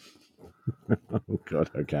 Oh, God,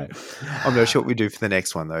 okay. I'm not sure what we do for the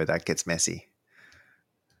next one, though. That gets messy.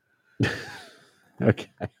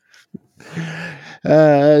 Okay.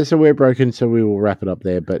 So we're broken, so we will wrap it up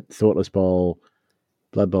there. But Thoughtless Bowl,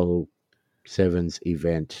 Blood Bowl 7's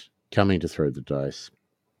event coming to Throw the Dice.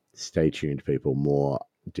 Stay tuned, people. More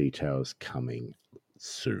details coming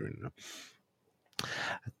soon.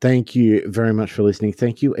 Thank you very much for listening.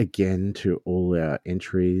 Thank you again to all our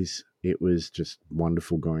entries. It was just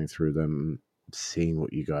wonderful going through them, seeing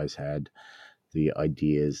what you guys had, the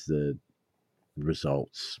ideas, the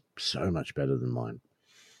results, so much better than mine.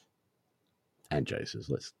 And Jace's,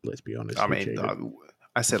 let's be honest. I mean,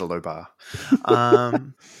 I set a low bar.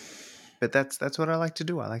 But that's what I like to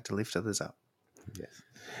do. I like to lift others up. Yes.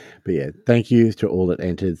 But yeah, thank you to all that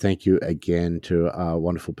entered. Thank you again to our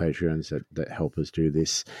wonderful Patreons that help us do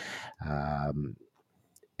this.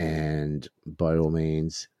 And by all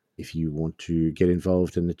means, if you want to get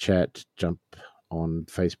involved in the chat, jump on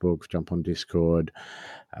Facebook, jump on Discord,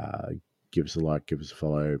 give us a like, give us a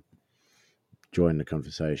follow, join the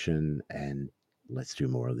conversation, and let's do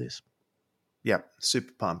more of this. Yep,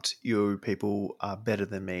 super pumped. You people are better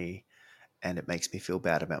than me, and it makes me feel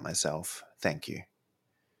bad about myself. Thank you.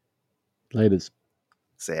 Laters.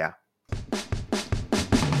 See ya.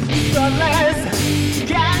 Thoughtless,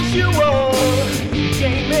 casual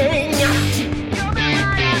gaming.